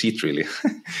the sheet, really.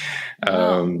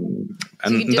 Wow. And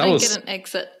so you didn't get an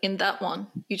exit in that one?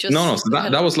 You just no. So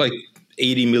that was like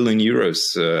 80 million euros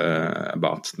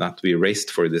about that we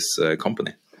raised for this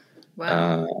company.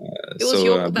 Wow.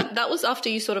 That was after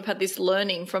you sort of had this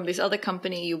learning from this other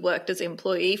company you worked as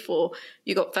employee for.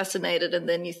 You got fascinated, and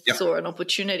then you saw an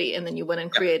opportunity, and then you went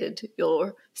and created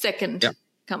your second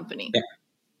company.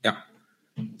 Yeah.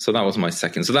 So that was my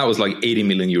second. So that was like 80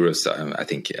 million euros, I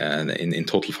think, in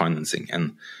total financing,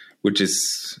 and which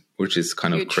is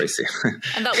kind of crazy.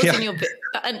 And that was in your,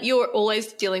 and you were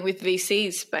always dealing with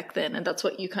VCs back then, and that's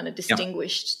what you kind of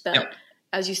distinguished that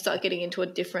as you start getting into a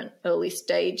different early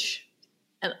stage,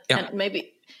 and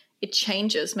maybe it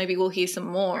changes. Maybe we'll hear some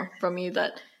more from you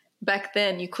that back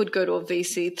then you could go to a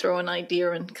VC, throw an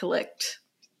idea, and collect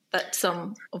that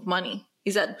sum of money.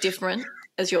 Is that different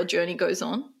as your journey goes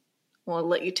on? Well, I'll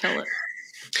let you tell it.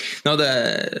 No,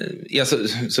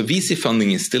 so VC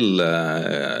funding is still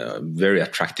very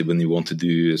attractive when you want to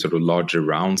do sort of larger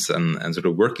rounds, and sort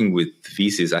of working with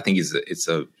VCs, I think it's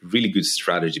a really good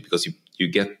strategy, because you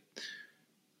get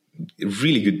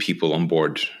really good people on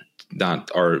board that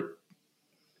are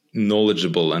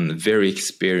knowledgeable and very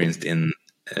experienced in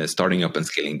starting up and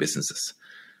scaling businesses.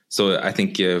 So I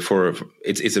think it's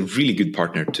a really good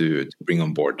partner to bring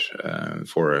on board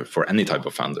for any type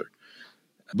of founder.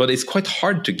 But it's quite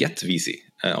hard to get VC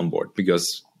on board,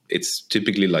 because it's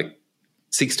typically like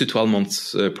 6 to 12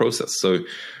 months process. So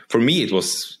for me, it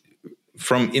was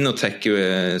from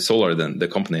Innotech Solar, then the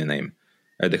company name,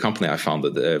 the company I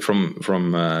founded, from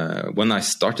when I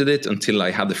started it until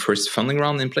I had the first funding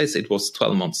round in place, it was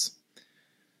 12 months.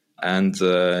 And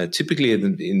typically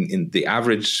in the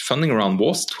average funding round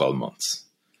was 12 months.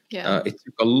 Yeah. It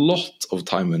took a lot of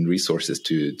time and resources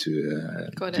to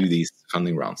do these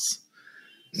funding rounds.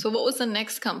 So what was the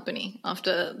next company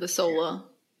after the solar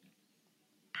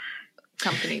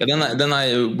company? And then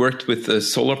I worked with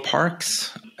solar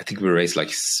parks. I think we raised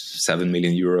like 7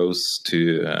 million euros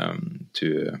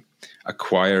to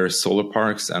acquire solar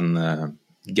parks and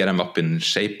get them up in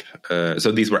shape.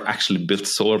 So these were actually built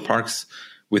solar parks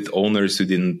with owners who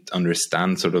didn't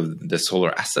understand sort of the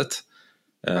solar asset.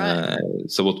 Right.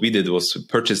 So what we did was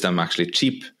purchase them actually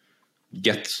cheap,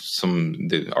 get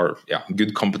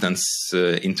good competence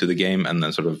into the game, and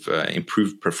then sort of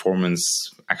improve performance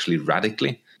actually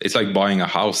radically. It's like buying a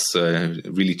house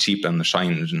really cheap and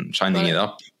shining it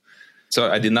up. So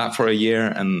I did that for a year,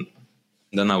 and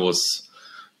then I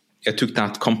took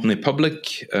that company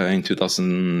public in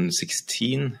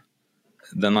 2016.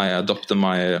 Then I adopted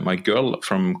my girl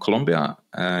from Colombia,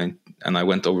 and I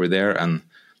went over there, and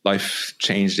life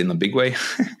changed in a big way.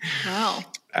 Wow.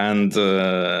 And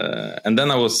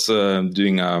then I was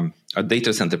doing a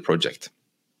data center project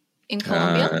in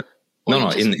Colombia.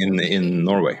 In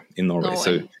Norway. In Norway.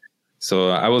 So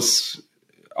I was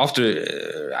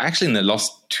actually in the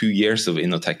last 2 years of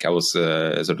Innotech, I was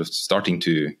sort of starting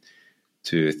to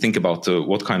think about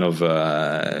what kind of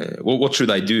what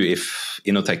should I do if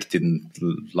Innotech didn't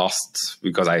last,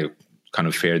 because I kind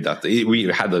of feared that we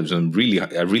had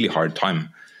a really hard time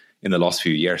in the last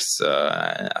few years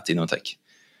at Innotech.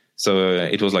 So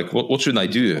it was like, what should I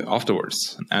do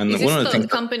afterwards? And is this the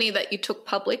company that you took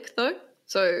public though?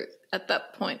 So at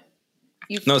that point,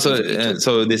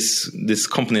 so this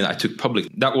company that I took public,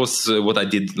 that was what I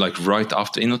did like right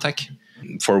after Innotech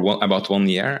for about 1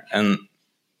 year, and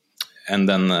and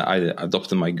then I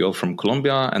adopted my girl from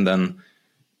Colombia. And then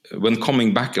when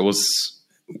coming back, I was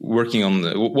working on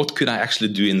what could I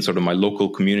actually do in sort of my local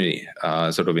community,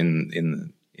 sort of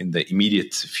in the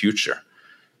immediate future,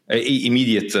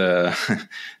 immediate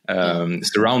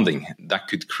surrounding that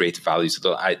could create value, so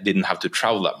that I didn't have to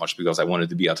travel that much because I wanted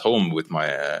to be at home with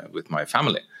my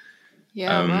family.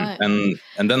 Yeah, right. And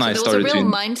then so I there started was a real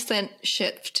mindset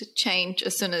shift change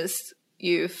as soon as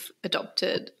you've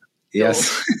adopted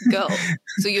yes your girl.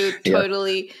 So you're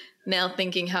totally now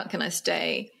thinking, how can I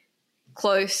stay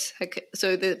close?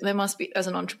 So there must be, as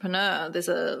an entrepreneur, there's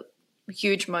a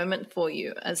huge moment for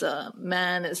you as a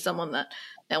man, as someone that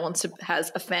now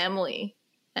has a family,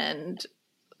 and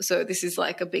so this is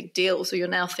like a big deal. So you're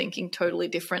now thinking totally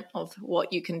different of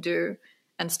what you can do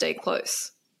and stay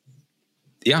close.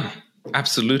 Yeah,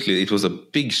 absolutely. It was a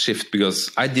big shift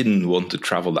because I didn't want to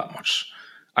travel that much.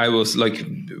 I was like,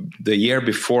 the year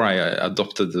before I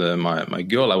adopted my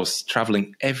girl, I was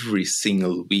traveling every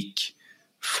single week,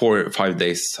 4 or 5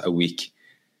 days a week.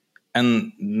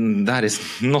 And that is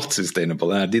not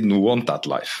sustainable. And I didn't want that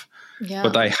life. Yeah.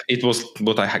 But it was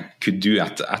what I could do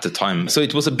at the time. So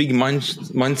it was a big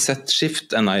mindset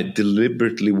shift. And I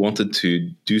deliberately wanted to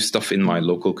do stuff in my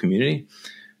local community.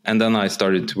 And then I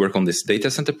started to work on this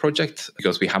data center project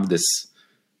because we have this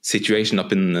situation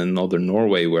up in northern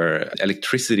Norway where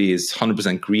electricity is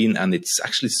 100% green and it's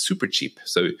actually super cheap.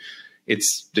 So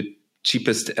it's the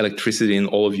cheapest electricity in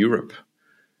all of Europe.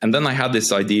 And then I had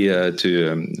this idea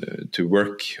to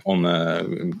work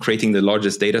on creating the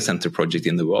largest data center project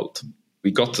in the world.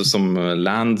 We got to some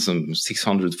land, some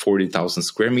 640,000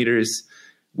 square meters,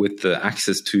 with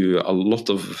access to a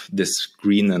lot of this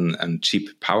green and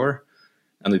cheap power.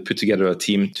 And we put together a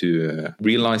team to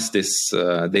realize this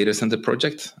data center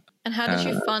project. And how did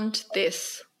you fund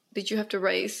this? Did you have to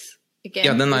raise again?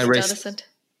 Yeah, then I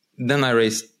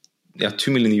raised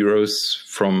 2 million euros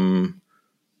from.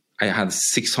 I had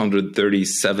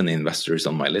 637 investors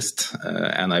on my list,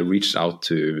 and I reached out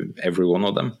to every one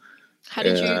of them. How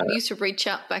did you used to reach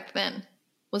out back then?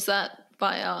 Was that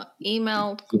via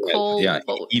email, call? Yeah,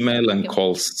 email and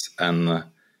calls, and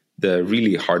the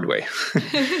really hard way.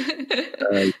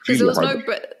 Because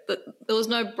there was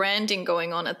no branding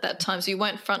going on at that time, so you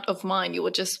weren't front of mind. You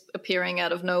were just appearing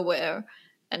out of nowhere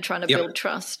and trying to build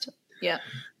trust. Yeah,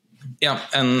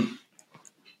 and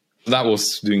that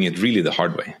was doing it really the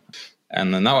hard way.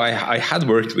 And now I had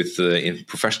worked with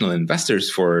professional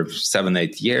investors for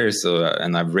 7-8 years,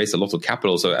 and I've raised a lot of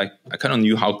capital, so I kind of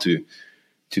knew how to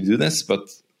do this,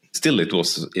 but still it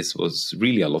was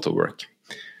really a lot of work.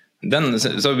 Then,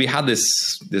 so we had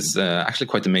this actually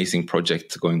quite amazing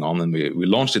project going on, and we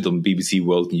launched it on BBC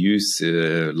World News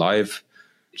live.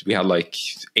 We had like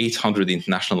 800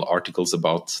 international articles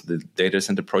about the data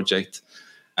center project.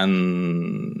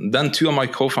 And then 2 of my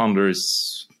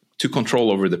co-founders took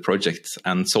control over the project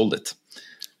and sold it.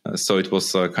 So it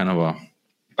was kind of a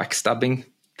backstabbing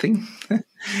thing.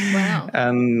 Wow.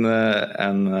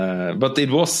 But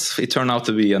it turned out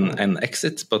to be an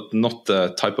exit, but not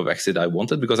the type of exit I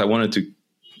wanted, because I wanted to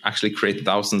actually create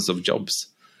thousands of jobs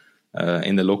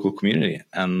in the local community.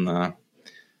 And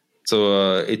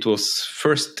so it was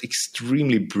first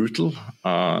extremely brutal,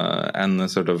 and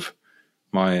sort of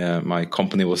my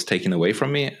company was taken away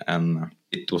from me, and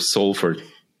it was sold for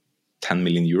 10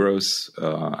 million euros.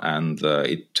 And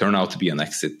it turned out to be an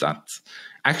exit that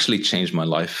actually changed my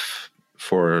life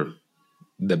for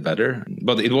the better.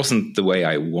 But it wasn't the way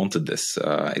I wanted this.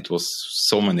 It was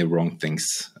so many wrong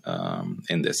things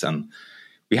in this. And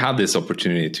we had this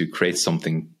opportunity to create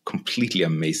something completely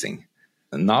amazing.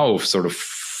 And now, sort of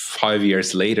 5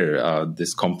 years later,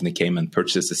 this company came and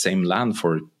purchased the same land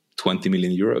for 20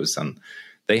 million euros, and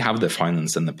they have the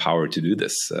finance and the power to do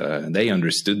this. They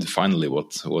understood finally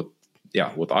what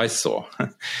I saw.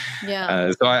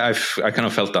 Yeah. So I kind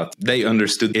of felt that they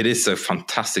understood it is a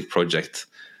fantastic project,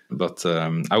 but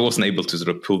I wasn't able to sort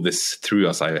of pull this through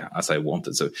as I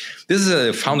wanted. So this is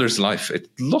a founder's life.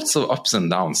 Lots of ups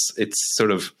and downs. It's sort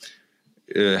of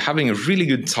having a really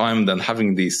good time, then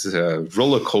having these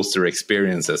roller coaster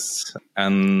experiences,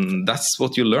 and that's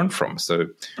what you learn from. So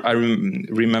I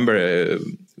remember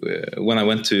when I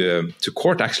went to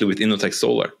court actually with Innotech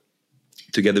Solar,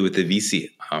 together with the VC.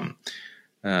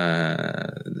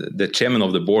 The chairman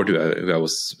of the board, who I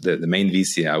was the main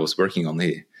VC I was working on,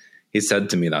 he said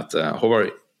to me that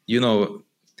Havard,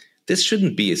 this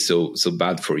shouldn't be so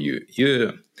bad for you.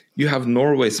 You have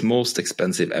Norway's most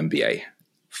expensive MBA.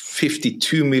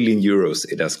 52 million euros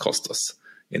it has cost us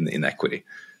in equity.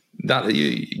 that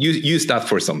you use that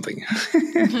for something.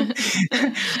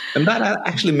 And that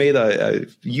actually made a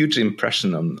huge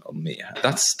impression on me.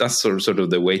 That's sort of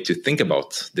the way to think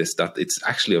about this, that it's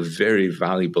actually a very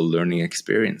valuable learning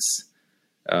experience.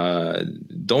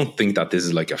 Don't think that this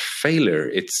is like a failure.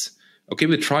 It's okay,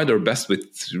 we tried our best with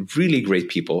really great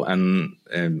people, and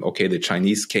okay, the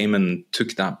Chinese came and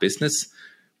took that business.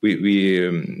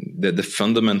 The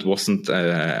fundament wasn't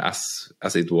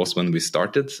as it was when we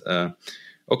started.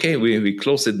 Okay, we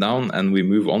close it down and we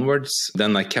move onwards.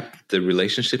 Then I kept the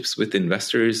relationships with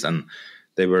investors, and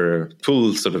they were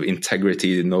full sort of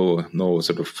integrity, no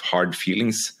sort of hard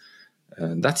feelings.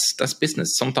 That's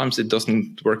business. Sometimes it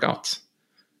doesn't work out.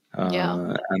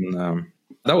 And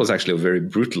that was actually a very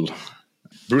brutal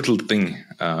thing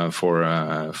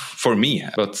for me.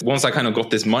 But once I kind of got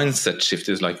this mindset shift,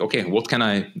 it's like, okay, what can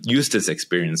I use this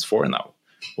experience for now?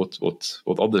 What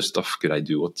other stuff could I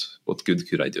do? What good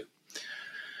could I do?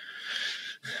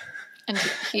 And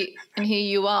here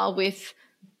you are with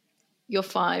your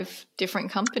 5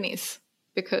 different companies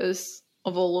because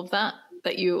of all of that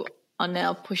you are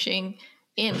now pushing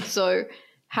in. So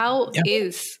how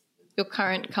is your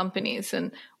current companies,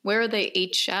 and where are they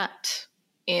each at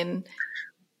in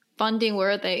funding? Where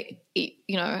are they,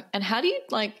 and how do you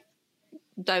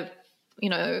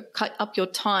cut up your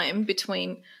time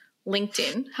between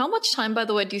LinkedIn? How much time, by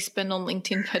the way, do you spend on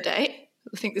LinkedIn per day?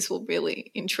 I think this will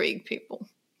really intrigue people.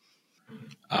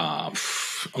 On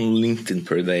LinkedIn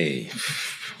per day,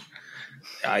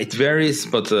 it varies,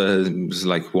 but it's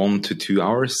like 1 to 2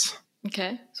 hours.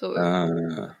 Okay, so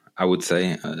I would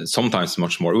say sometimes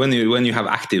much more. When you have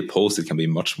active posts, it can be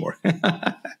much more.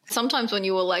 Sometimes when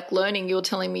you were like learning, you were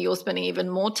telling me you're spending even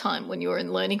more time when you were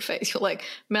in learning phase. You're like,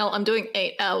 Mel, I'm doing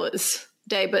 8 hours a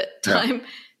day, but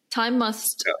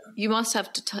you must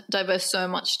have to divert so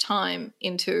much time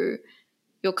into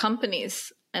your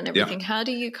companies and everything. Yeah. How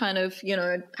do you kind of,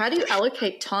 how do you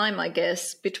allocate time, I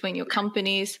guess, between your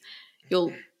companies,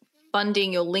 your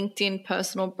funding, your LinkedIn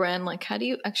personal brand? Like, how do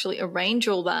you actually arrange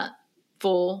all that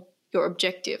for your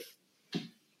objective?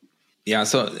 Yeah,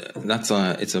 so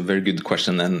it's a very good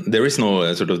question, and there is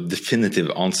no sort of definitive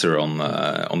answer on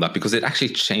that, because it actually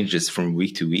changes from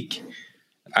week to week.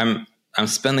 I'm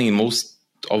spending most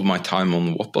of my time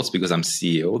on Whatbots because I'm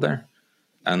CEO there,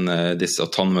 and this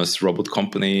autonomous robot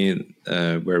company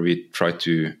where we try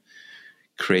to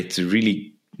create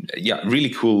really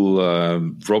cool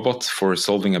robots for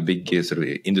solving a big sort of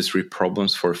industry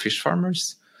problems for fish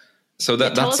farmers. So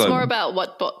tell us more about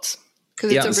Whatbots,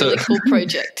 because it's a really cool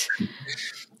project.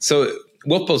 So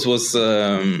Whatbots was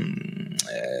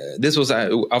this was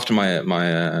after my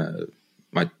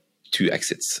 2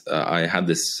 exits. I had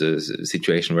this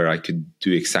situation where I could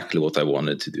do exactly what I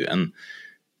wanted to do, and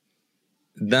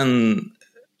then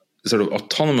sort of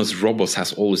autonomous robots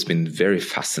has always been very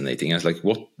fascinating. As like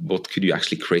what could you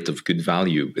actually create of good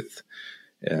value with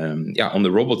on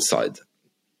the robot side.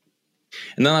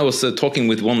 And then I was talking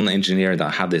with one engineer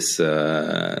that had this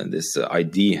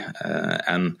idea,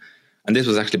 and this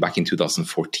was actually back in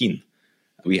 2014.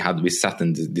 We sat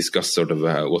and discussed sort of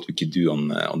what we could do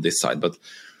on this side, but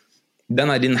then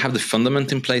I didn't have the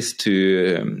fundament in place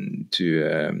to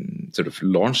sort of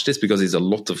launch this, because it's a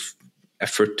lot of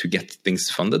effort to get things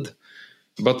funded.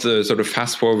 But sort of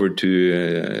fast forward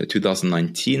to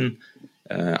 2019,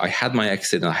 I had my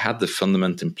exit and I had the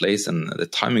fundament in place, and the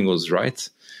timing was right.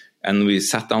 And we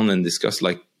sat down and discussed,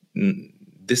 like,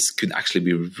 this could actually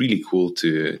be really cool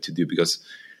to do, because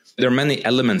there are many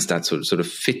elements that sort of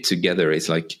fit together. It's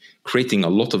like creating a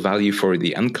lot of value for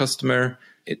the end customer.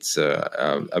 It's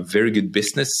a very good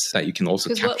business that you can also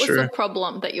capture. What was the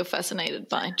problem that you're fascinated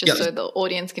by, so the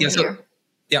audience can hear?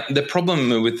 The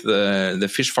problem with the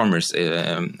fish farmers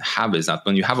have is that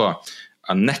when you have a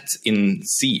net in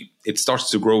sea, it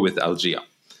starts to grow with algae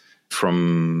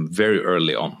from very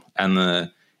early on.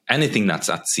 And anything that's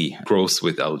at sea grows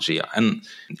with algae, and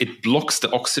it blocks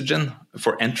the oxygen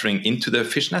for entering into the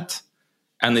fish net,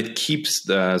 and it keeps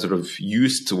the sort of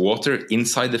used water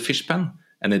inside the fish pen,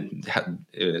 and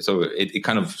it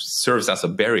kind of serves as a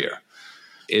barrier.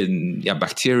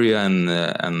 Bacteria and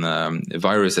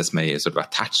viruses may sort of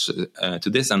attach to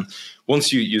this, and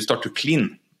once you start to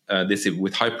clean this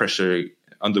with high pressure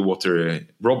underwater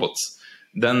robots,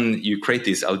 then you create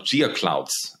these algae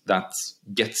clouds that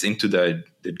gets into the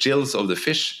gills of the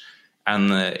fish,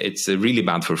 and it's really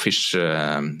bad for fish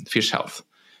health.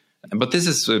 But this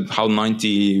is how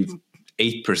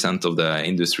 98% of the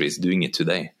industry is doing it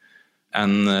today.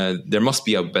 And there must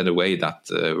be a better way that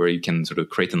where you can sort of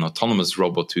create an autonomous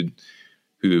robot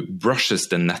who brushes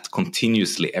the net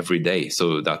continuously every day,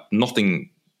 so that nothing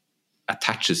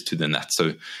attaches to the net.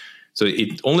 So So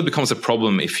it only becomes a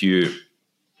problem if you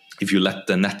let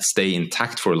the net stay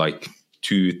intact for like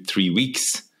 2-3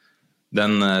 weeks.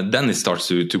 Then it starts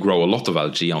to grow a lot of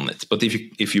algae on it. But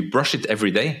if you brush it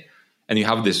every day, and you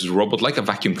have this robot like a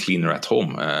vacuum cleaner at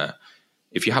home,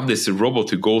 if you have this robot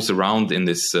who goes around in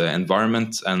this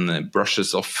environment and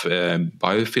brushes off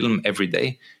biofilm every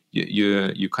day,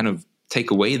 you kind of take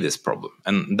away this problem,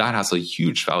 and that has a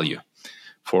huge value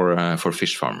for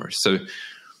fish farmers. So,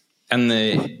 and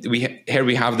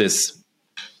we have this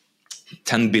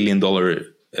 $10 billion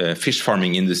fish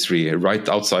farming industry right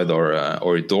outside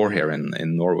our door here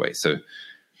in Norway. So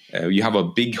you have a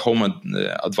big home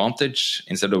advantage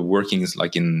instead of working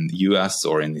like in the US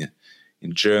or in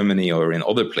Germany or in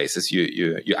other places.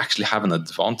 You actually have an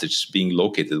advantage being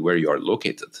located where you are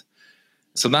located.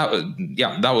 So that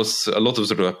was a lot of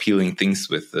sort of appealing things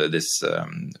with this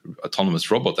autonomous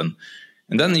robot, and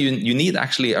then you need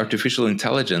actually artificial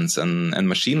intelligence and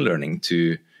machine learning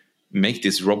to make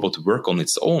this robot work on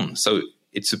its own. So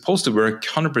it's supposed to work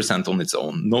 100% on its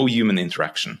own, no human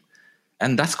interaction.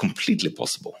 And that's completely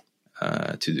possible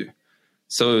to do.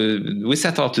 So we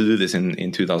set out to do this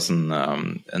in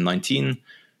 2019.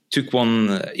 Took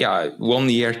 1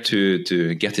 year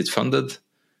to get it funded.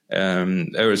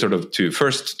 Or sort of to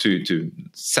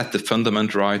set the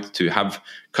fundament right, to have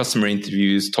customer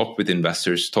interviews, talk with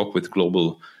investors, talk with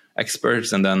global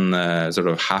experts, and then sort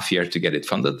of half year to get it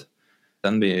funded.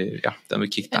 Then we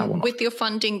kicked that one off. With your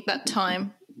funding that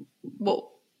time, were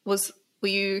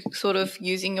you sort of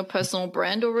using your personal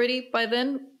brand already by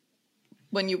then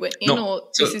when you went in, or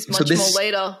this is much more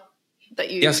later that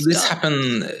you? Yeah, so this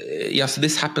happened. So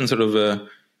this happened sort of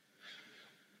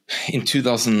in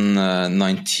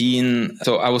 2019.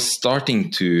 So I was starting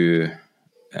to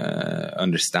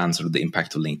understand sort of the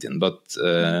impact of LinkedIn, but.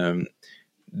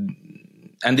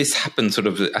 And this happened sort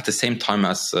of at the same time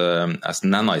as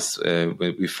Nannice.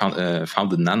 We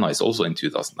founded Nannice also in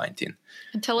 2019.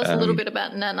 And tell us a little bit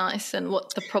about Nannice and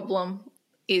what the problem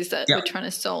is that we're trying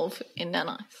to solve in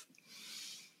Nannice.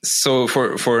 So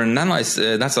for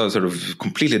Nannice, that's a sort of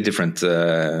completely different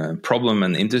problem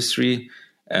and industry.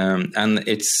 And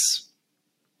it's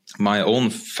my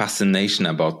own fascination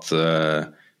about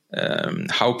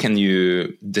how can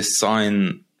you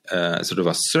design sort of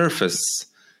a surface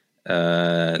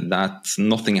that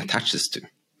nothing attaches to,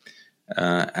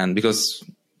 and because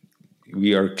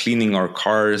we are cleaning our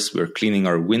cars, we're cleaning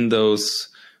our windows,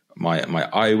 my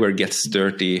eyewear gets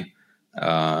dirty,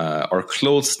 our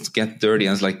clothes get dirty,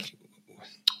 and it's like,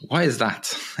 why is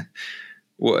that?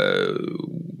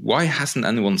 Why hasn't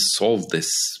anyone solved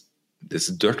this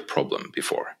dirt problem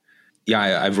before?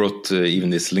 I wrote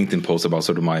even this LinkedIn post about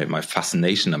sort of my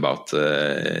fascination about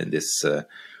this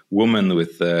woman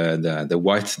with the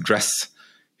white dress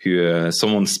who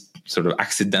someone sort of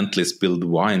accidentally spilled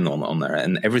wine on her,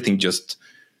 and everything just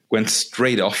went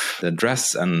straight off the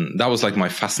dress. And that was like my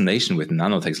fascination with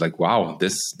nanotech. Like, wow,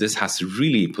 this has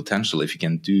really potential if you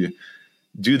can do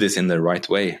this in the right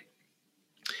way.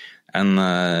 And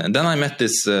then I met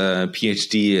this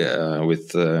PhD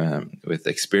with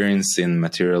experience in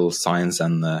material science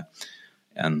and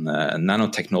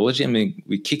nanotechnology, and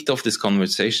we kicked off this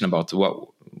conversation about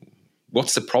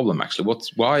what's the problem actually?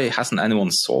 Why hasn't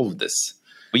anyone solved this?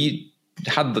 We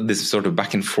had this sort of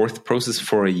back and forth process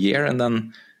for a year, and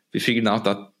then we figured out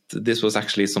that this was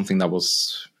actually something that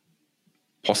was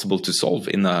possible to solve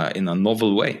in a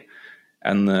novel way.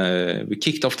 And we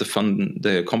kicked off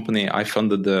the company. I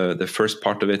funded the first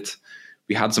part of it.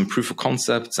 We had some proof of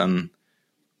concepts, and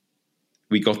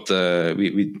we got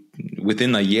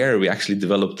within a year we actually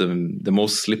developed the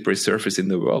most slippery surface in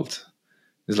the world.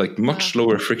 It's like much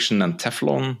lower friction than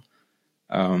Teflon.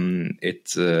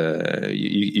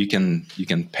 You can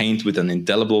paint with an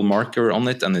indelible marker on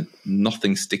it, and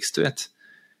nothing sticks to it.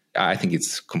 I think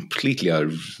it's completely a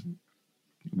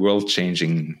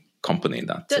world-changing company.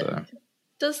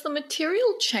 Does the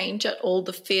material change at all,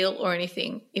 the feel or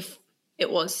anything, if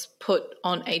it was put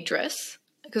on a dress?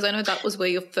 Because I know that was where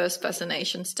your first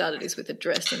fascination started, is with a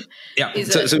dress. And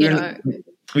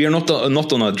we are not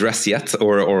on a dress yet,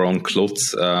 or on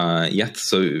clothes yet.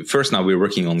 So first now we're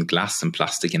working on glass and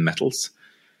plastic and metals.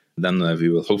 Then we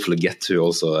will hopefully get to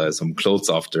also some clothes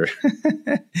after.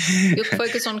 You'll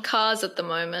focus on cars at the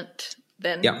moment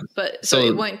then. Yeah. But so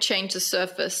it won't change the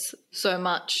surface so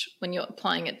much when you're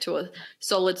applying it to a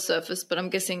solid surface. But I'm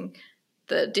guessing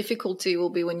the difficulty will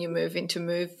be when you move into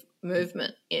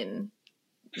movement in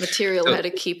material, how to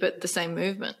keep it the same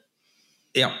movement.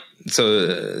 Yeah. So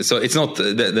it's not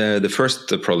the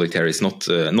first product here is not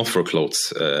for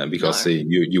clothes because No.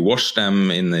 you wash them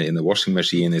in the washing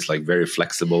machine. It's like very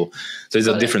flexible. So it's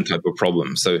a different type of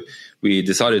problem. So we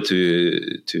decided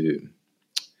to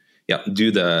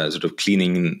do the sort of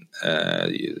cleaning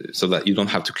so that you don't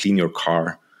have to clean your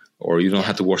car or you don't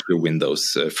have to wash your windows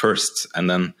first. And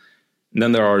then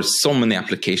there are so many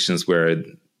applications where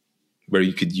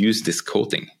you could use this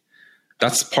coating.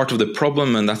 That's part of the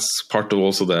problem, and that's part of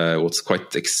also what's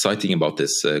quite exciting about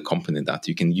this company, that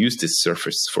you can use this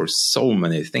surface for so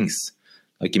many things.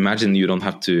 Like imagine you don't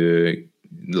have to,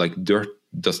 like dirt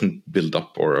doesn't build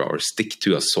up or stick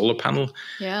to a solar panel,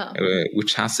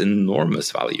 which has enormous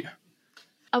value.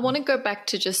 I want to go back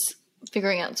to just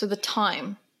figuring out, so the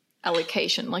time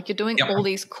allocation, like you're doing all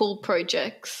these cool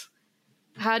projects.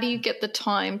 How do you get the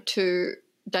time to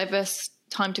divest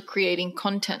time to creating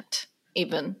content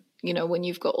even? You know, when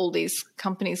you've got all these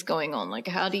companies going on, like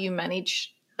how do you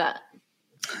manage that?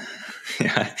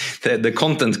 Yeah, the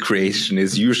content creation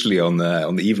is usually on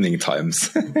the evening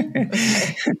times.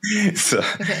 So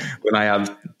when I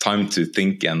have time to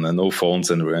think and no phones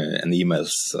and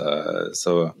emails.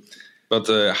 But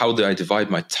how do I divide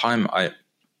my time?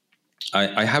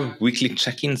 I have weekly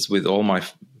check-ins with all my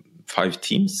 5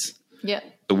 teams. Yeah.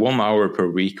 So 1 hour per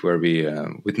week where we,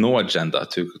 with no agenda,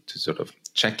 to sort of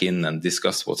check in and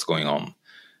discuss what's going on.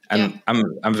 And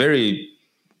I'm very,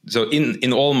 so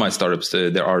in all my startups,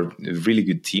 there are really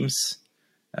good teams.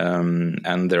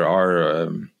 And there are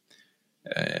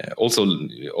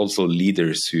also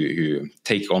leaders who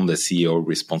take on the CEO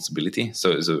responsibility.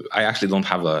 So I actually don't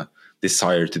have a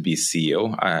desire to be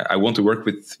CEO. I want to work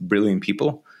with brilliant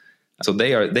people. So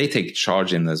they take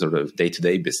charge in the sort of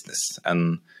day-to-day business,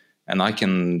 and I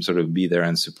can sort of be there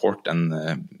and support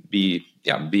and be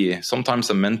sometimes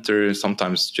a mentor,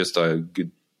 sometimes just a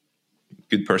good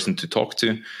person to talk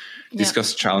to,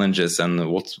 discuss challenges and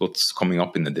what's coming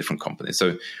up in the different companies.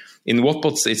 So in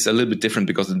Whatbots, it's a little bit different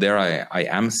because there I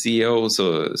am CEO,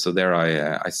 so there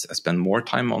I spend more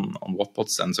time on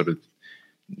Whatbots and sort of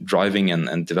driving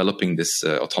and developing this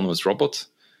autonomous robot.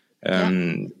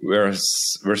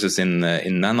 Versus in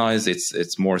Nanise,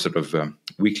 it's more sort of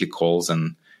weekly calls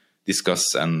and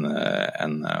discuss and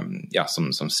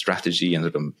some strategy and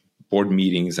sort of board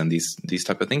meetings and these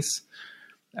type of things.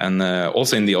 And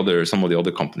also in some of the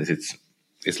other companies,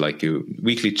 it's like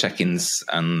weekly check-ins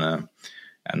and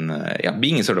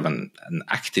being sort of an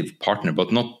active partner,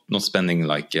 but not spending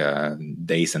like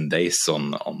days and days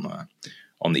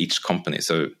on each company.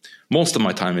 So most of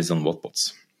my time is on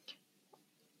Whatbots.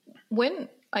 When,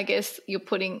 I guess, you're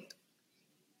putting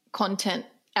content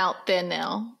out there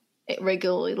now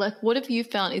regularly, like what have you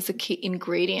found is the key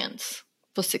ingredients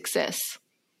for success?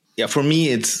 Yeah, for me,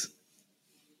 it's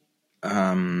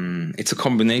a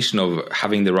combination of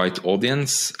having the right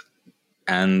audience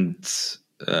and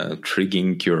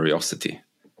triggering curiosity.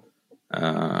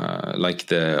 Like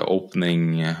the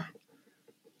opening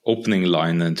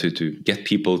line, and to get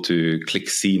people to click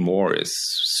see more is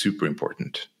super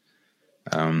important.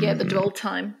 The dwell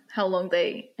time, how long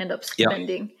they end up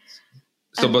spending.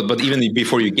 So, but even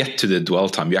before you get to the dwell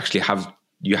time, you actually have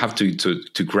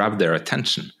to grab their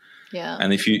attention. Yeah.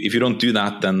 And if you don't do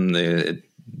that, then it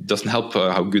doesn't help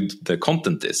how good the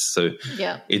content is. So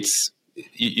it's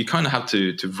you kind of have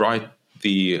to write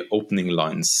the opening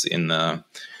lines in a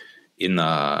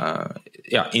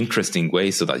interesting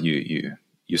way so that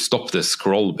you stop the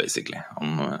scroll basically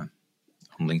on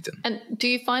LinkedIn. And do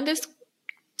you find there's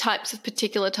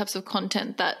particular types of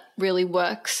content that really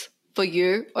works for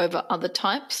you over other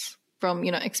types from,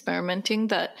 experimenting,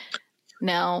 that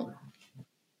now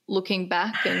looking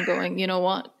back and going, you know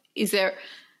what, is there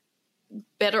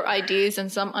better ideas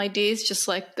and some ideas, just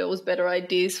like there was better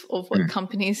ideas of what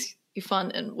companies you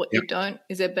fund and what you don't?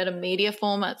 Is there better media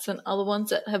formats and other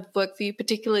ones that have worked for you,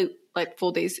 particularly like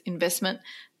for these investment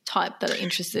type that are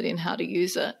interested in how to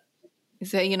use it?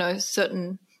 Is there,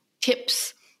 certain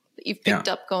tips that you've picked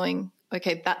up going,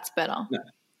 okay, that's better?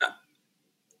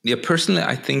 Yeah, personally,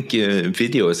 I think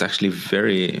video is actually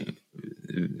very,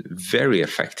 very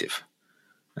effective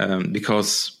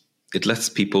because it lets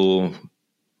people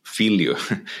feel you,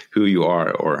 who you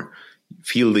are, or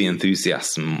feel the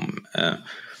enthusiasm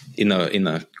in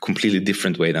a completely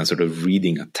different way than sort of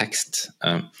reading a text.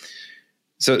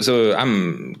 So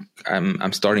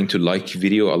I'm starting to like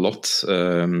video a lot.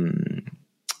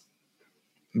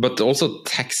 But also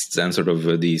texts and sort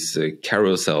of these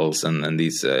carousels and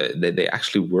these they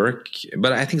actually work.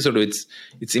 But I think sort of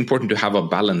it's important to have a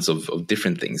balance of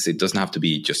different things. It doesn't have to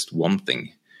be just one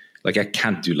thing. like I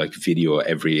can't do like video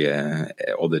every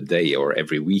other day or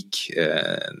every week.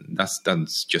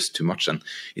 That's just too much, and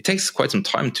it takes quite some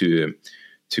time to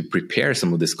prepare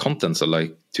some of this content. So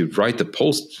like to write a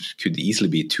post could easily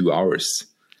be 2 hours.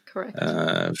 Correct.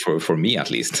 For me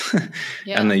at least.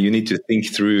 Yeah. And you need to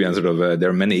think through, and sort of there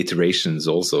are many iterations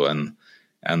also, and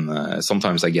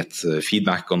sometimes I get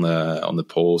feedback on the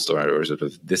post, or sort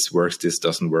of this works, this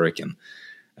doesn't work, and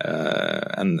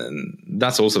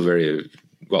that's also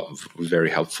very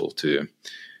helpful to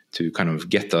kind of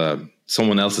get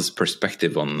someone else's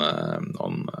perspective on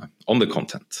the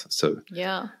content. So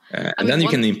yeah, and then you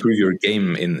can improve your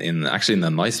game in actually in a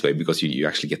nice way, because you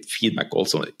actually get feedback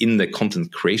also in the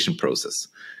content creation process,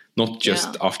 not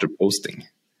just after posting.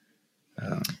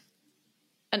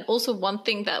 And also one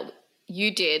thing that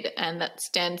you did and that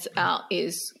stands out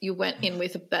is you went in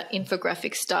with that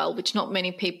infographic style, which not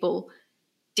many people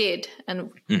did,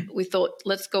 and we thought,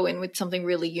 let's go in with something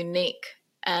really unique.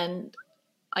 And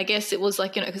I guess it was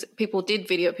like, because people did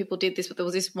video, people did this, but there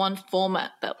was this one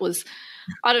format that was,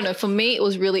 I don't know, for me, it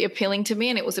was really appealing to me,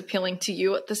 and it was appealing to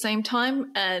you at the same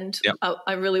time. And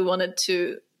I really wanted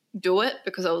to do it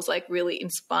because I was like really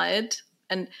inspired.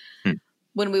 And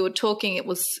when we were talking, it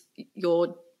was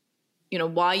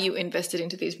why you invested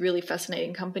into these really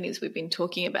fascinating companies we've been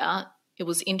talking about. It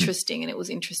was interesting, and it was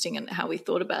interesting in how we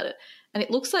thought about it. And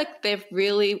it looks like they've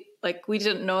really, like, we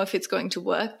didn't know if it's going to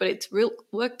work, but it's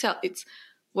worked out. It's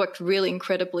worked really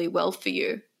incredibly well for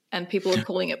you. And people are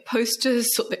calling it posters,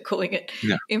 or they're calling it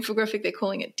infographic, they're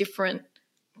calling it different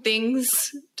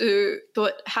things.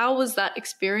 But how was that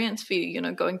experience for you,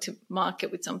 going to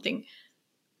market with something,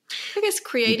 I guess,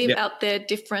 creative, out there,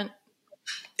 different?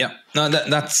 Yeah, no,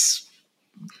 that's,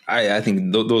 I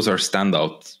think those are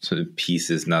standout sort of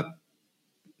pieces that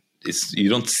you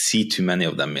don't see too many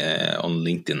of them on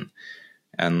LinkedIn.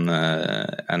 And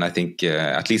I think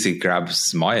at least it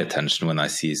grabs my attention when I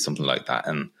see something like that.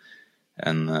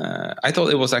 And I thought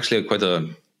it was actually quite a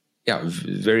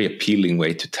very appealing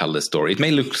way to tell the story. It may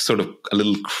look sort of a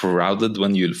little crowded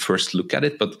when you first look at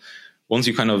it, but once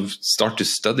you kind of start to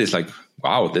study, it's like,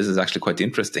 wow, this is actually quite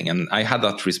interesting. And I had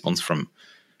that response from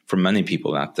many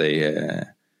people, that they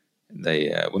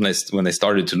when they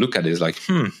started to look at it, it's like,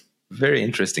 very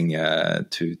interesting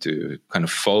to kind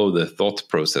of follow the thought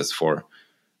process for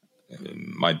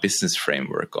my business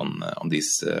framework on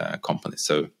these companies.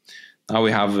 So now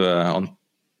we have on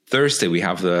Thursday we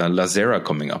have the Lazera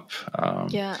coming up,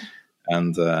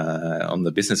 and on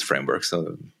the business framework.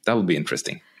 So that will be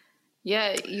interesting.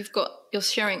 Yeah, you're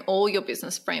sharing all your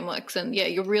business frameworks, and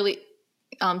you're really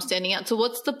standing out. So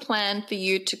what's the plan for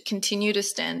you to continue to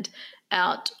stand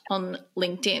out on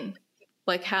LinkedIn?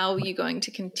 Like, how are you going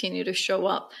to continue to show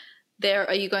up there?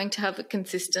 Are you going to have a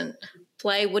consistent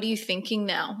play? What are you thinking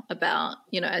now about,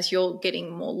 as you're getting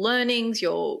more learnings,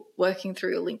 you're working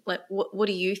through your link, like what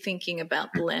are you thinking about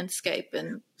the landscape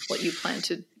and what you plan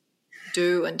to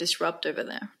do and disrupt over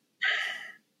there?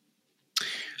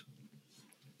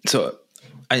 So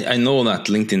I know that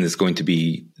LinkedIn is going to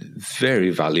be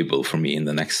very valuable for me in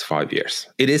the next 5 years.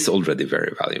 It is already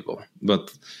very valuable,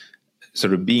 but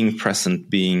sort of being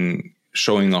present,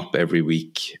 showing up every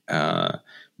week,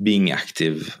 being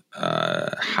active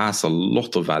has a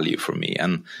lot of value for me.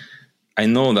 And I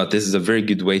know that this is a very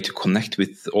good way to connect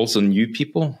with also new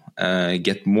people,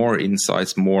 get more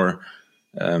insights, more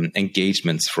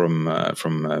engagements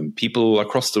from people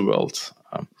across the world.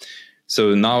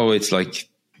 So now it's like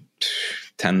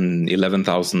 10,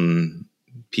 11,000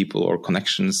 people or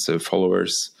connections,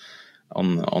 followers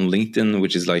on LinkedIn,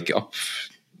 which is like up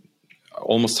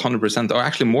almost 100%, or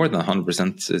actually more than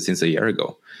 100% since a year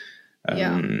ago.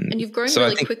 And you've grown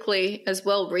really quickly as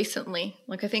well recently.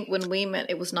 Like, I think when we met,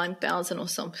 it was 9,000 or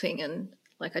something, and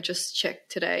like I just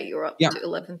checked today, you're up to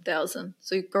 11,000.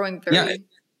 So you're growing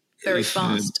very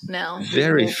fast now.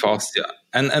 Very fast, yeah.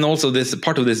 And also this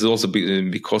part of this is also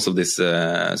because of this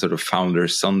sort of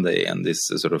Founders Sunday and this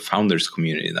sort of founders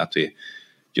community that we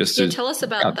just tell us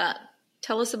about that.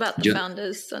 Tell us about the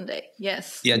Founders Sunday.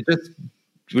 Yes. Yeah,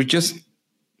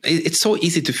 it's so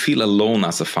easy to feel alone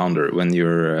as a founder when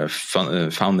you're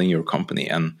founding your company,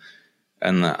 and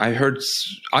I've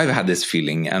had this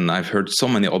feeling, and I've heard so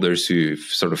many others who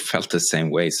sort of felt the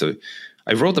same way. So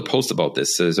I wrote a post about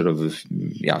this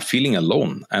feeling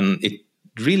alone, and it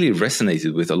really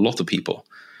resonated with a lot of people.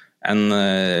 And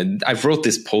I wrote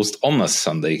this post on a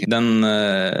Sunday.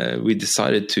 Then we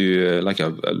decided to, like a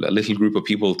little group of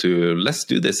people, let's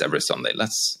do this every Sunday.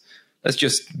 Let's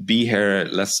just be here.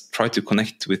 Let's try to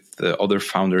connect with other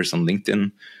founders on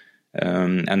LinkedIn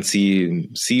and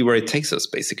see where it takes us,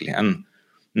 basically. And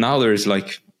now there's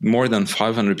like more than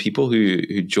 500 people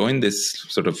who joined this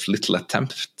sort of little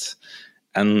attempt,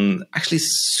 and actually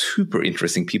super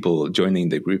interesting people joining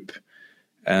the group,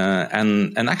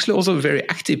 and actually also very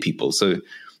active people. So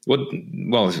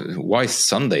why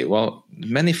Sunday? Well,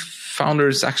 many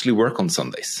founders actually work on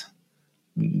Sundays.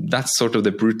 That's sort of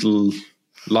the brutal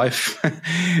life.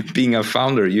 Being a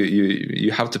founder,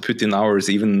 you have to put in hours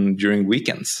even during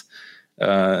weekends.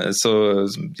 So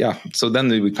then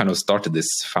we kind of started this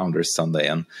Founders Sunday,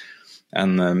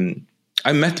 and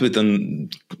I met with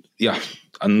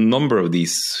a number of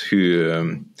these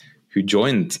who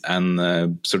joined,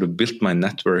 and sort of built my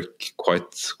network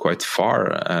quite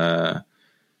far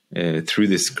through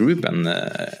this group. And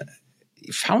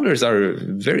founders are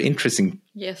very interesting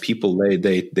people.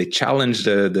 They challenge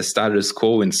the status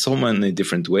quo in so many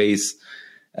different ways.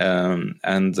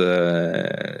 And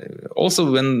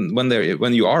also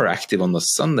when you are active on a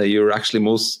Sunday, you're actually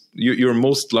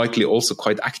most likely also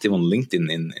quite active on LinkedIn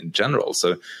in general.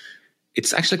 So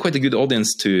it's actually quite a good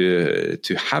audience to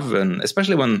have, and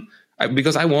especially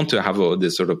because I want to have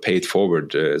this sort of paid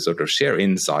forward sort of share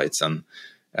insights,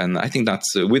 and I think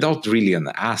that's without really an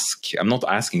ask. I'm not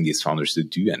asking these founders to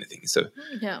do anything. So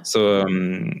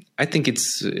I think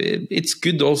it's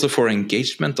good also for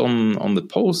engagement on the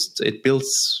post. It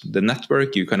builds the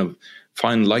network. You kind of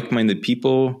find like-minded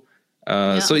people.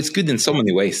 So it's good in so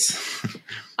many ways.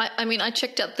 I mean, I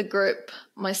checked out the group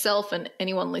myself, and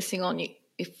anyone listening on,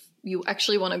 if you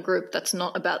actually want a group that's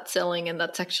not about selling and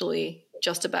that's actually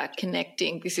just about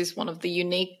connecting, this is one of the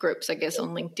unique groups, I guess,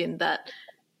 on LinkedIn that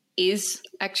is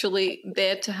actually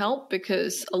there to help,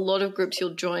 because a lot of groups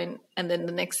you'll join and then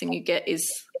the next thing you get is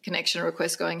connection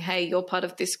requests going, hey, you're part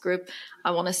of this group,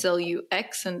 I want to sell you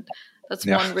X. And that's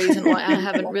one reason why I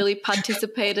haven't really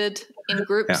participated in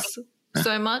groups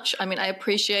so much. I mean, I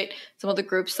appreciate some of the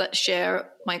groups that share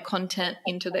my content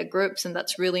into their groups, and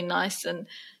that's really nice and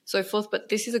so forth. But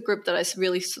this is a group that I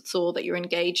really saw that you're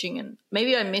engaging, and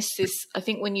maybe I missed this. I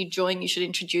think when you join, you should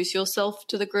introduce yourself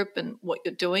to the group and what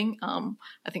you're doing.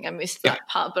 I think I missed that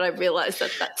part, but I realized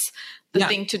that that's the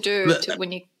thing to do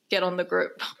when you get on the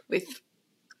group with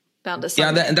Founders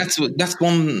Sunday. Yeah, that's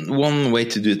one way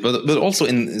to do it. But also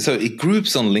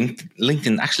groups on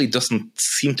LinkedIn actually doesn't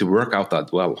seem to work out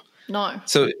that well. No.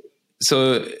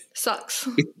 So sucks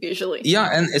usually. Yeah,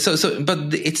 and but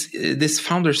this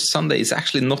Founders Sunday is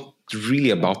actually not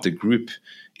really about the group.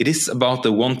 It is about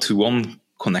the one-to-one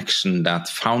connection that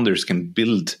founders can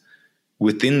build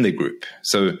within the group.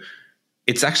 So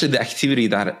it's actually the activity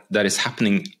that is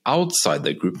happening outside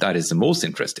the group that is the most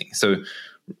interesting. So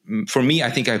for me,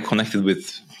 I think I connected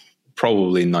with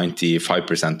probably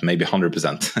 95%, maybe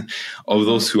 100% of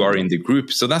those who are in the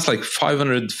group. So that's like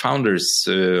 500 founders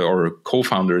or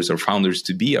co-founders or founders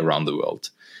to be around the world.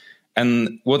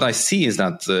 And what I see is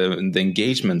that the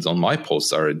engagement on my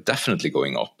posts are definitely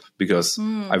going up, because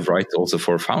I write also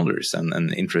for founders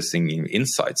and interesting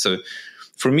insights. So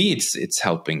for me, it's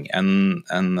helping. And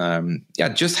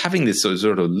just having this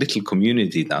sort of little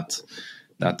community that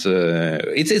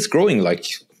it's growing. Like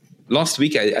last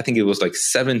week, I think it was like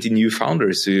 70 new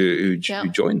founders who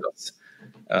joined us.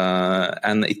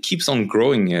 And it keeps on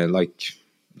growing like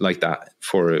that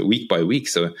for week by week.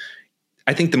 So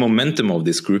I think the momentum of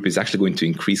this group is actually going to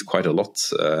increase quite a lot.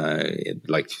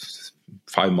 Like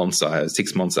 5 months ahead,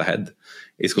 6 months ahead,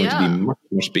 it's going to be much,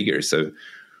 much bigger. So,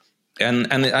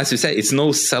 and as you say, it's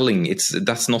no selling.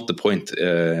 That's not the point.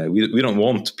 We don't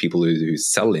want people who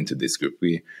sell into this group.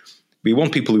 We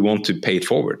want people who want to pay it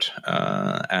forward,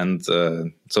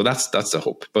 so that's the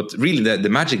hope. But really, the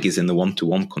magic is in the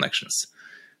one-to-one connections.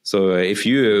 So if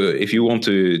you want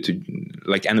to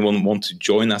like anyone want to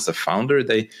join as a founder,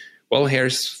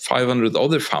 here's 500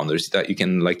 other founders that you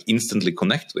can like instantly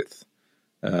connect with.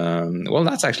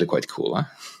 That's actually quite cool, huh?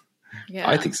 Yeah,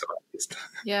 I think so, at least.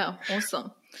 Yeah,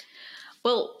 awesome.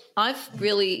 Well, I've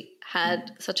really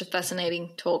had such a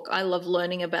fascinating talk. I love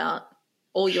learning about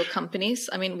all your companies.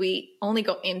 I mean, we only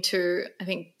got into, I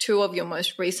think, 2 of your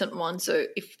most recent ones. So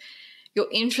if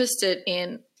you're interested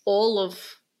in all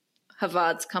of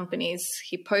Havard's companies,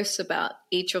 he posts about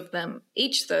each of them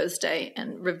each Thursday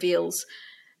and reveals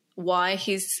why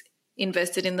he's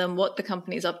invested in them, what the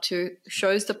company's up to,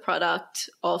 shows the product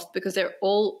off, because they're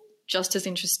all just as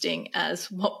interesting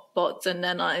as what bots and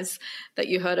nanais that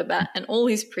you heard about, and all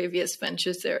his previous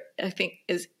ventures there, I think,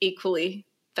 is equally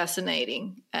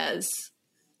fascinating as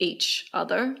each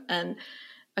other. And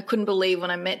I couldn't believe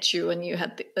when I met you and you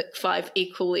had 5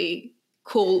 equally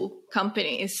cool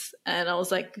companies, and I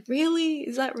was like, really,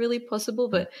 is that really possible?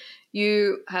 But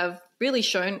you have really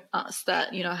shown us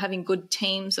that, having good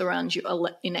teams around you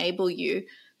enable you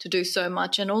to do so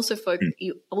much. And also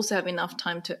you also have enough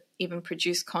time to even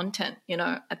produce content,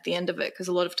 at the end of it. Because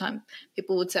a lot of time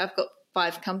people would say, I've got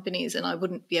 5 companies and I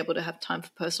wouldn't be able to have time for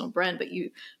personal brand. But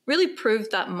you really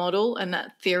proved that model and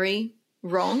that theory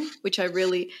wrong, which I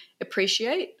really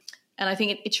appreciate. And I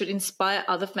think it should inspire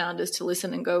other founders to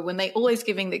listen and go, when they always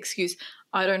giving the excuse,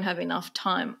 I don't have enough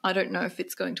time, I don't know if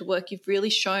it's going to work. You've really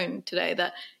shown today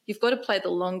that you've got to play the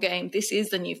long game. This is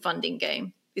the new funding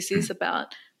game. This is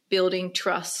about building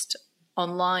trust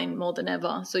online more than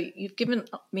ever. So you've given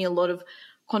me a lot of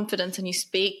confidence and you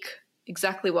speak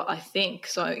exactly what I think.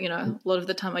 So, a lot of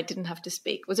the time I didn't have to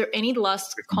speak. Was there any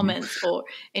last comments or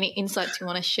any insights you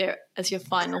want to share as your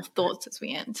final thoughts as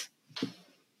we end?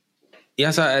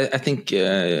 Yes, I think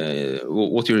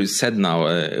what you said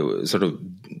now, sort of,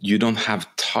 you don't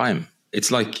have time.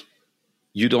 It's like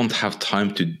you don't have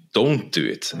time to don't do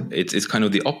it. It's kind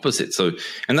of the opposite. So,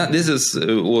 and this is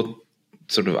what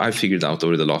sort of I figured out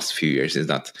over the last few years, is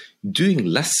that doing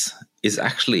less is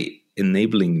actually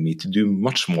enabling me to do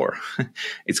much more.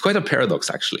 It's quite a paradox,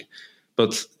 actually.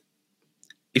 But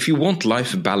if you want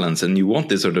life balance and you want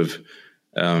this sort of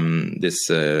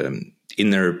this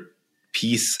inner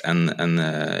peace, and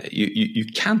you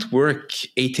can't work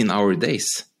 18-hour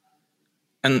days.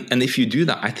 And if you do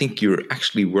that, I think you're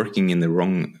actually working in the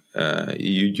wrong.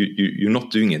 You're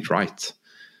not doing it right.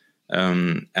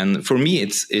 And for me,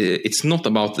 it's not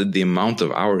about the amount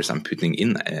of hours I'm putting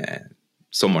in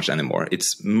so much anymore.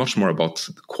 It's much more about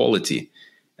the quality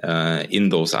in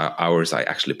those hours I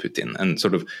actually put in, and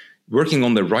sort of working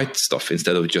on the right stuff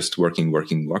instead of just working.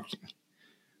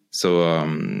 So,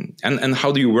 and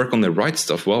how do you work on the right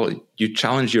stuff? Well, you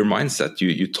challenge your mindset.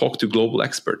 You talk to global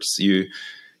experts. You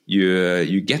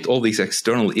get all these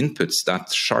external inputs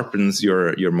that sharpens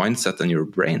your mindset and your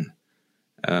brain.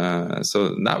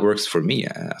 So that works for me,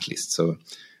 at least. So,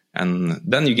 and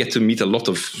then you get to meet a lot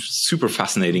of super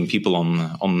fascinating people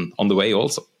on the way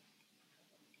also.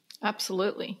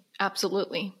 Absolutely.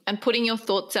 And putting your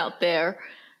thoughts out there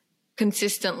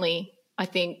consistently, I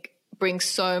think, brings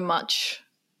so much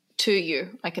to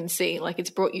you. I can see, like,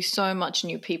 it's brought you so much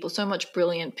new people, so much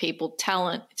brilliant people,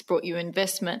 talent. It's brought you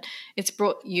investment. It's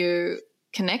brought you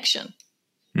connection,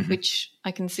 which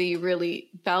I can see you really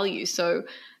value. So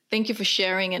thank you for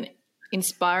sharing and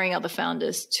inspiring other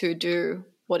founders to do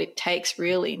what it takes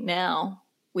really now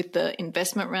with the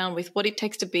investment round, with what it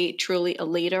takes to be truly a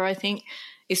leader, I think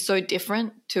is so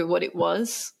different to what it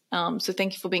was. So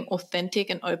thank you for being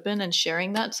authentic and open and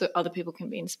sharing that so other people can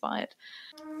be inspired.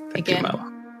 Thank you,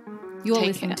 Mel. You're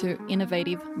listening to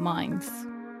Innovative Minds.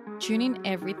 Tune in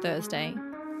every Thursday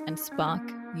and spark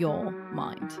your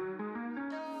mind.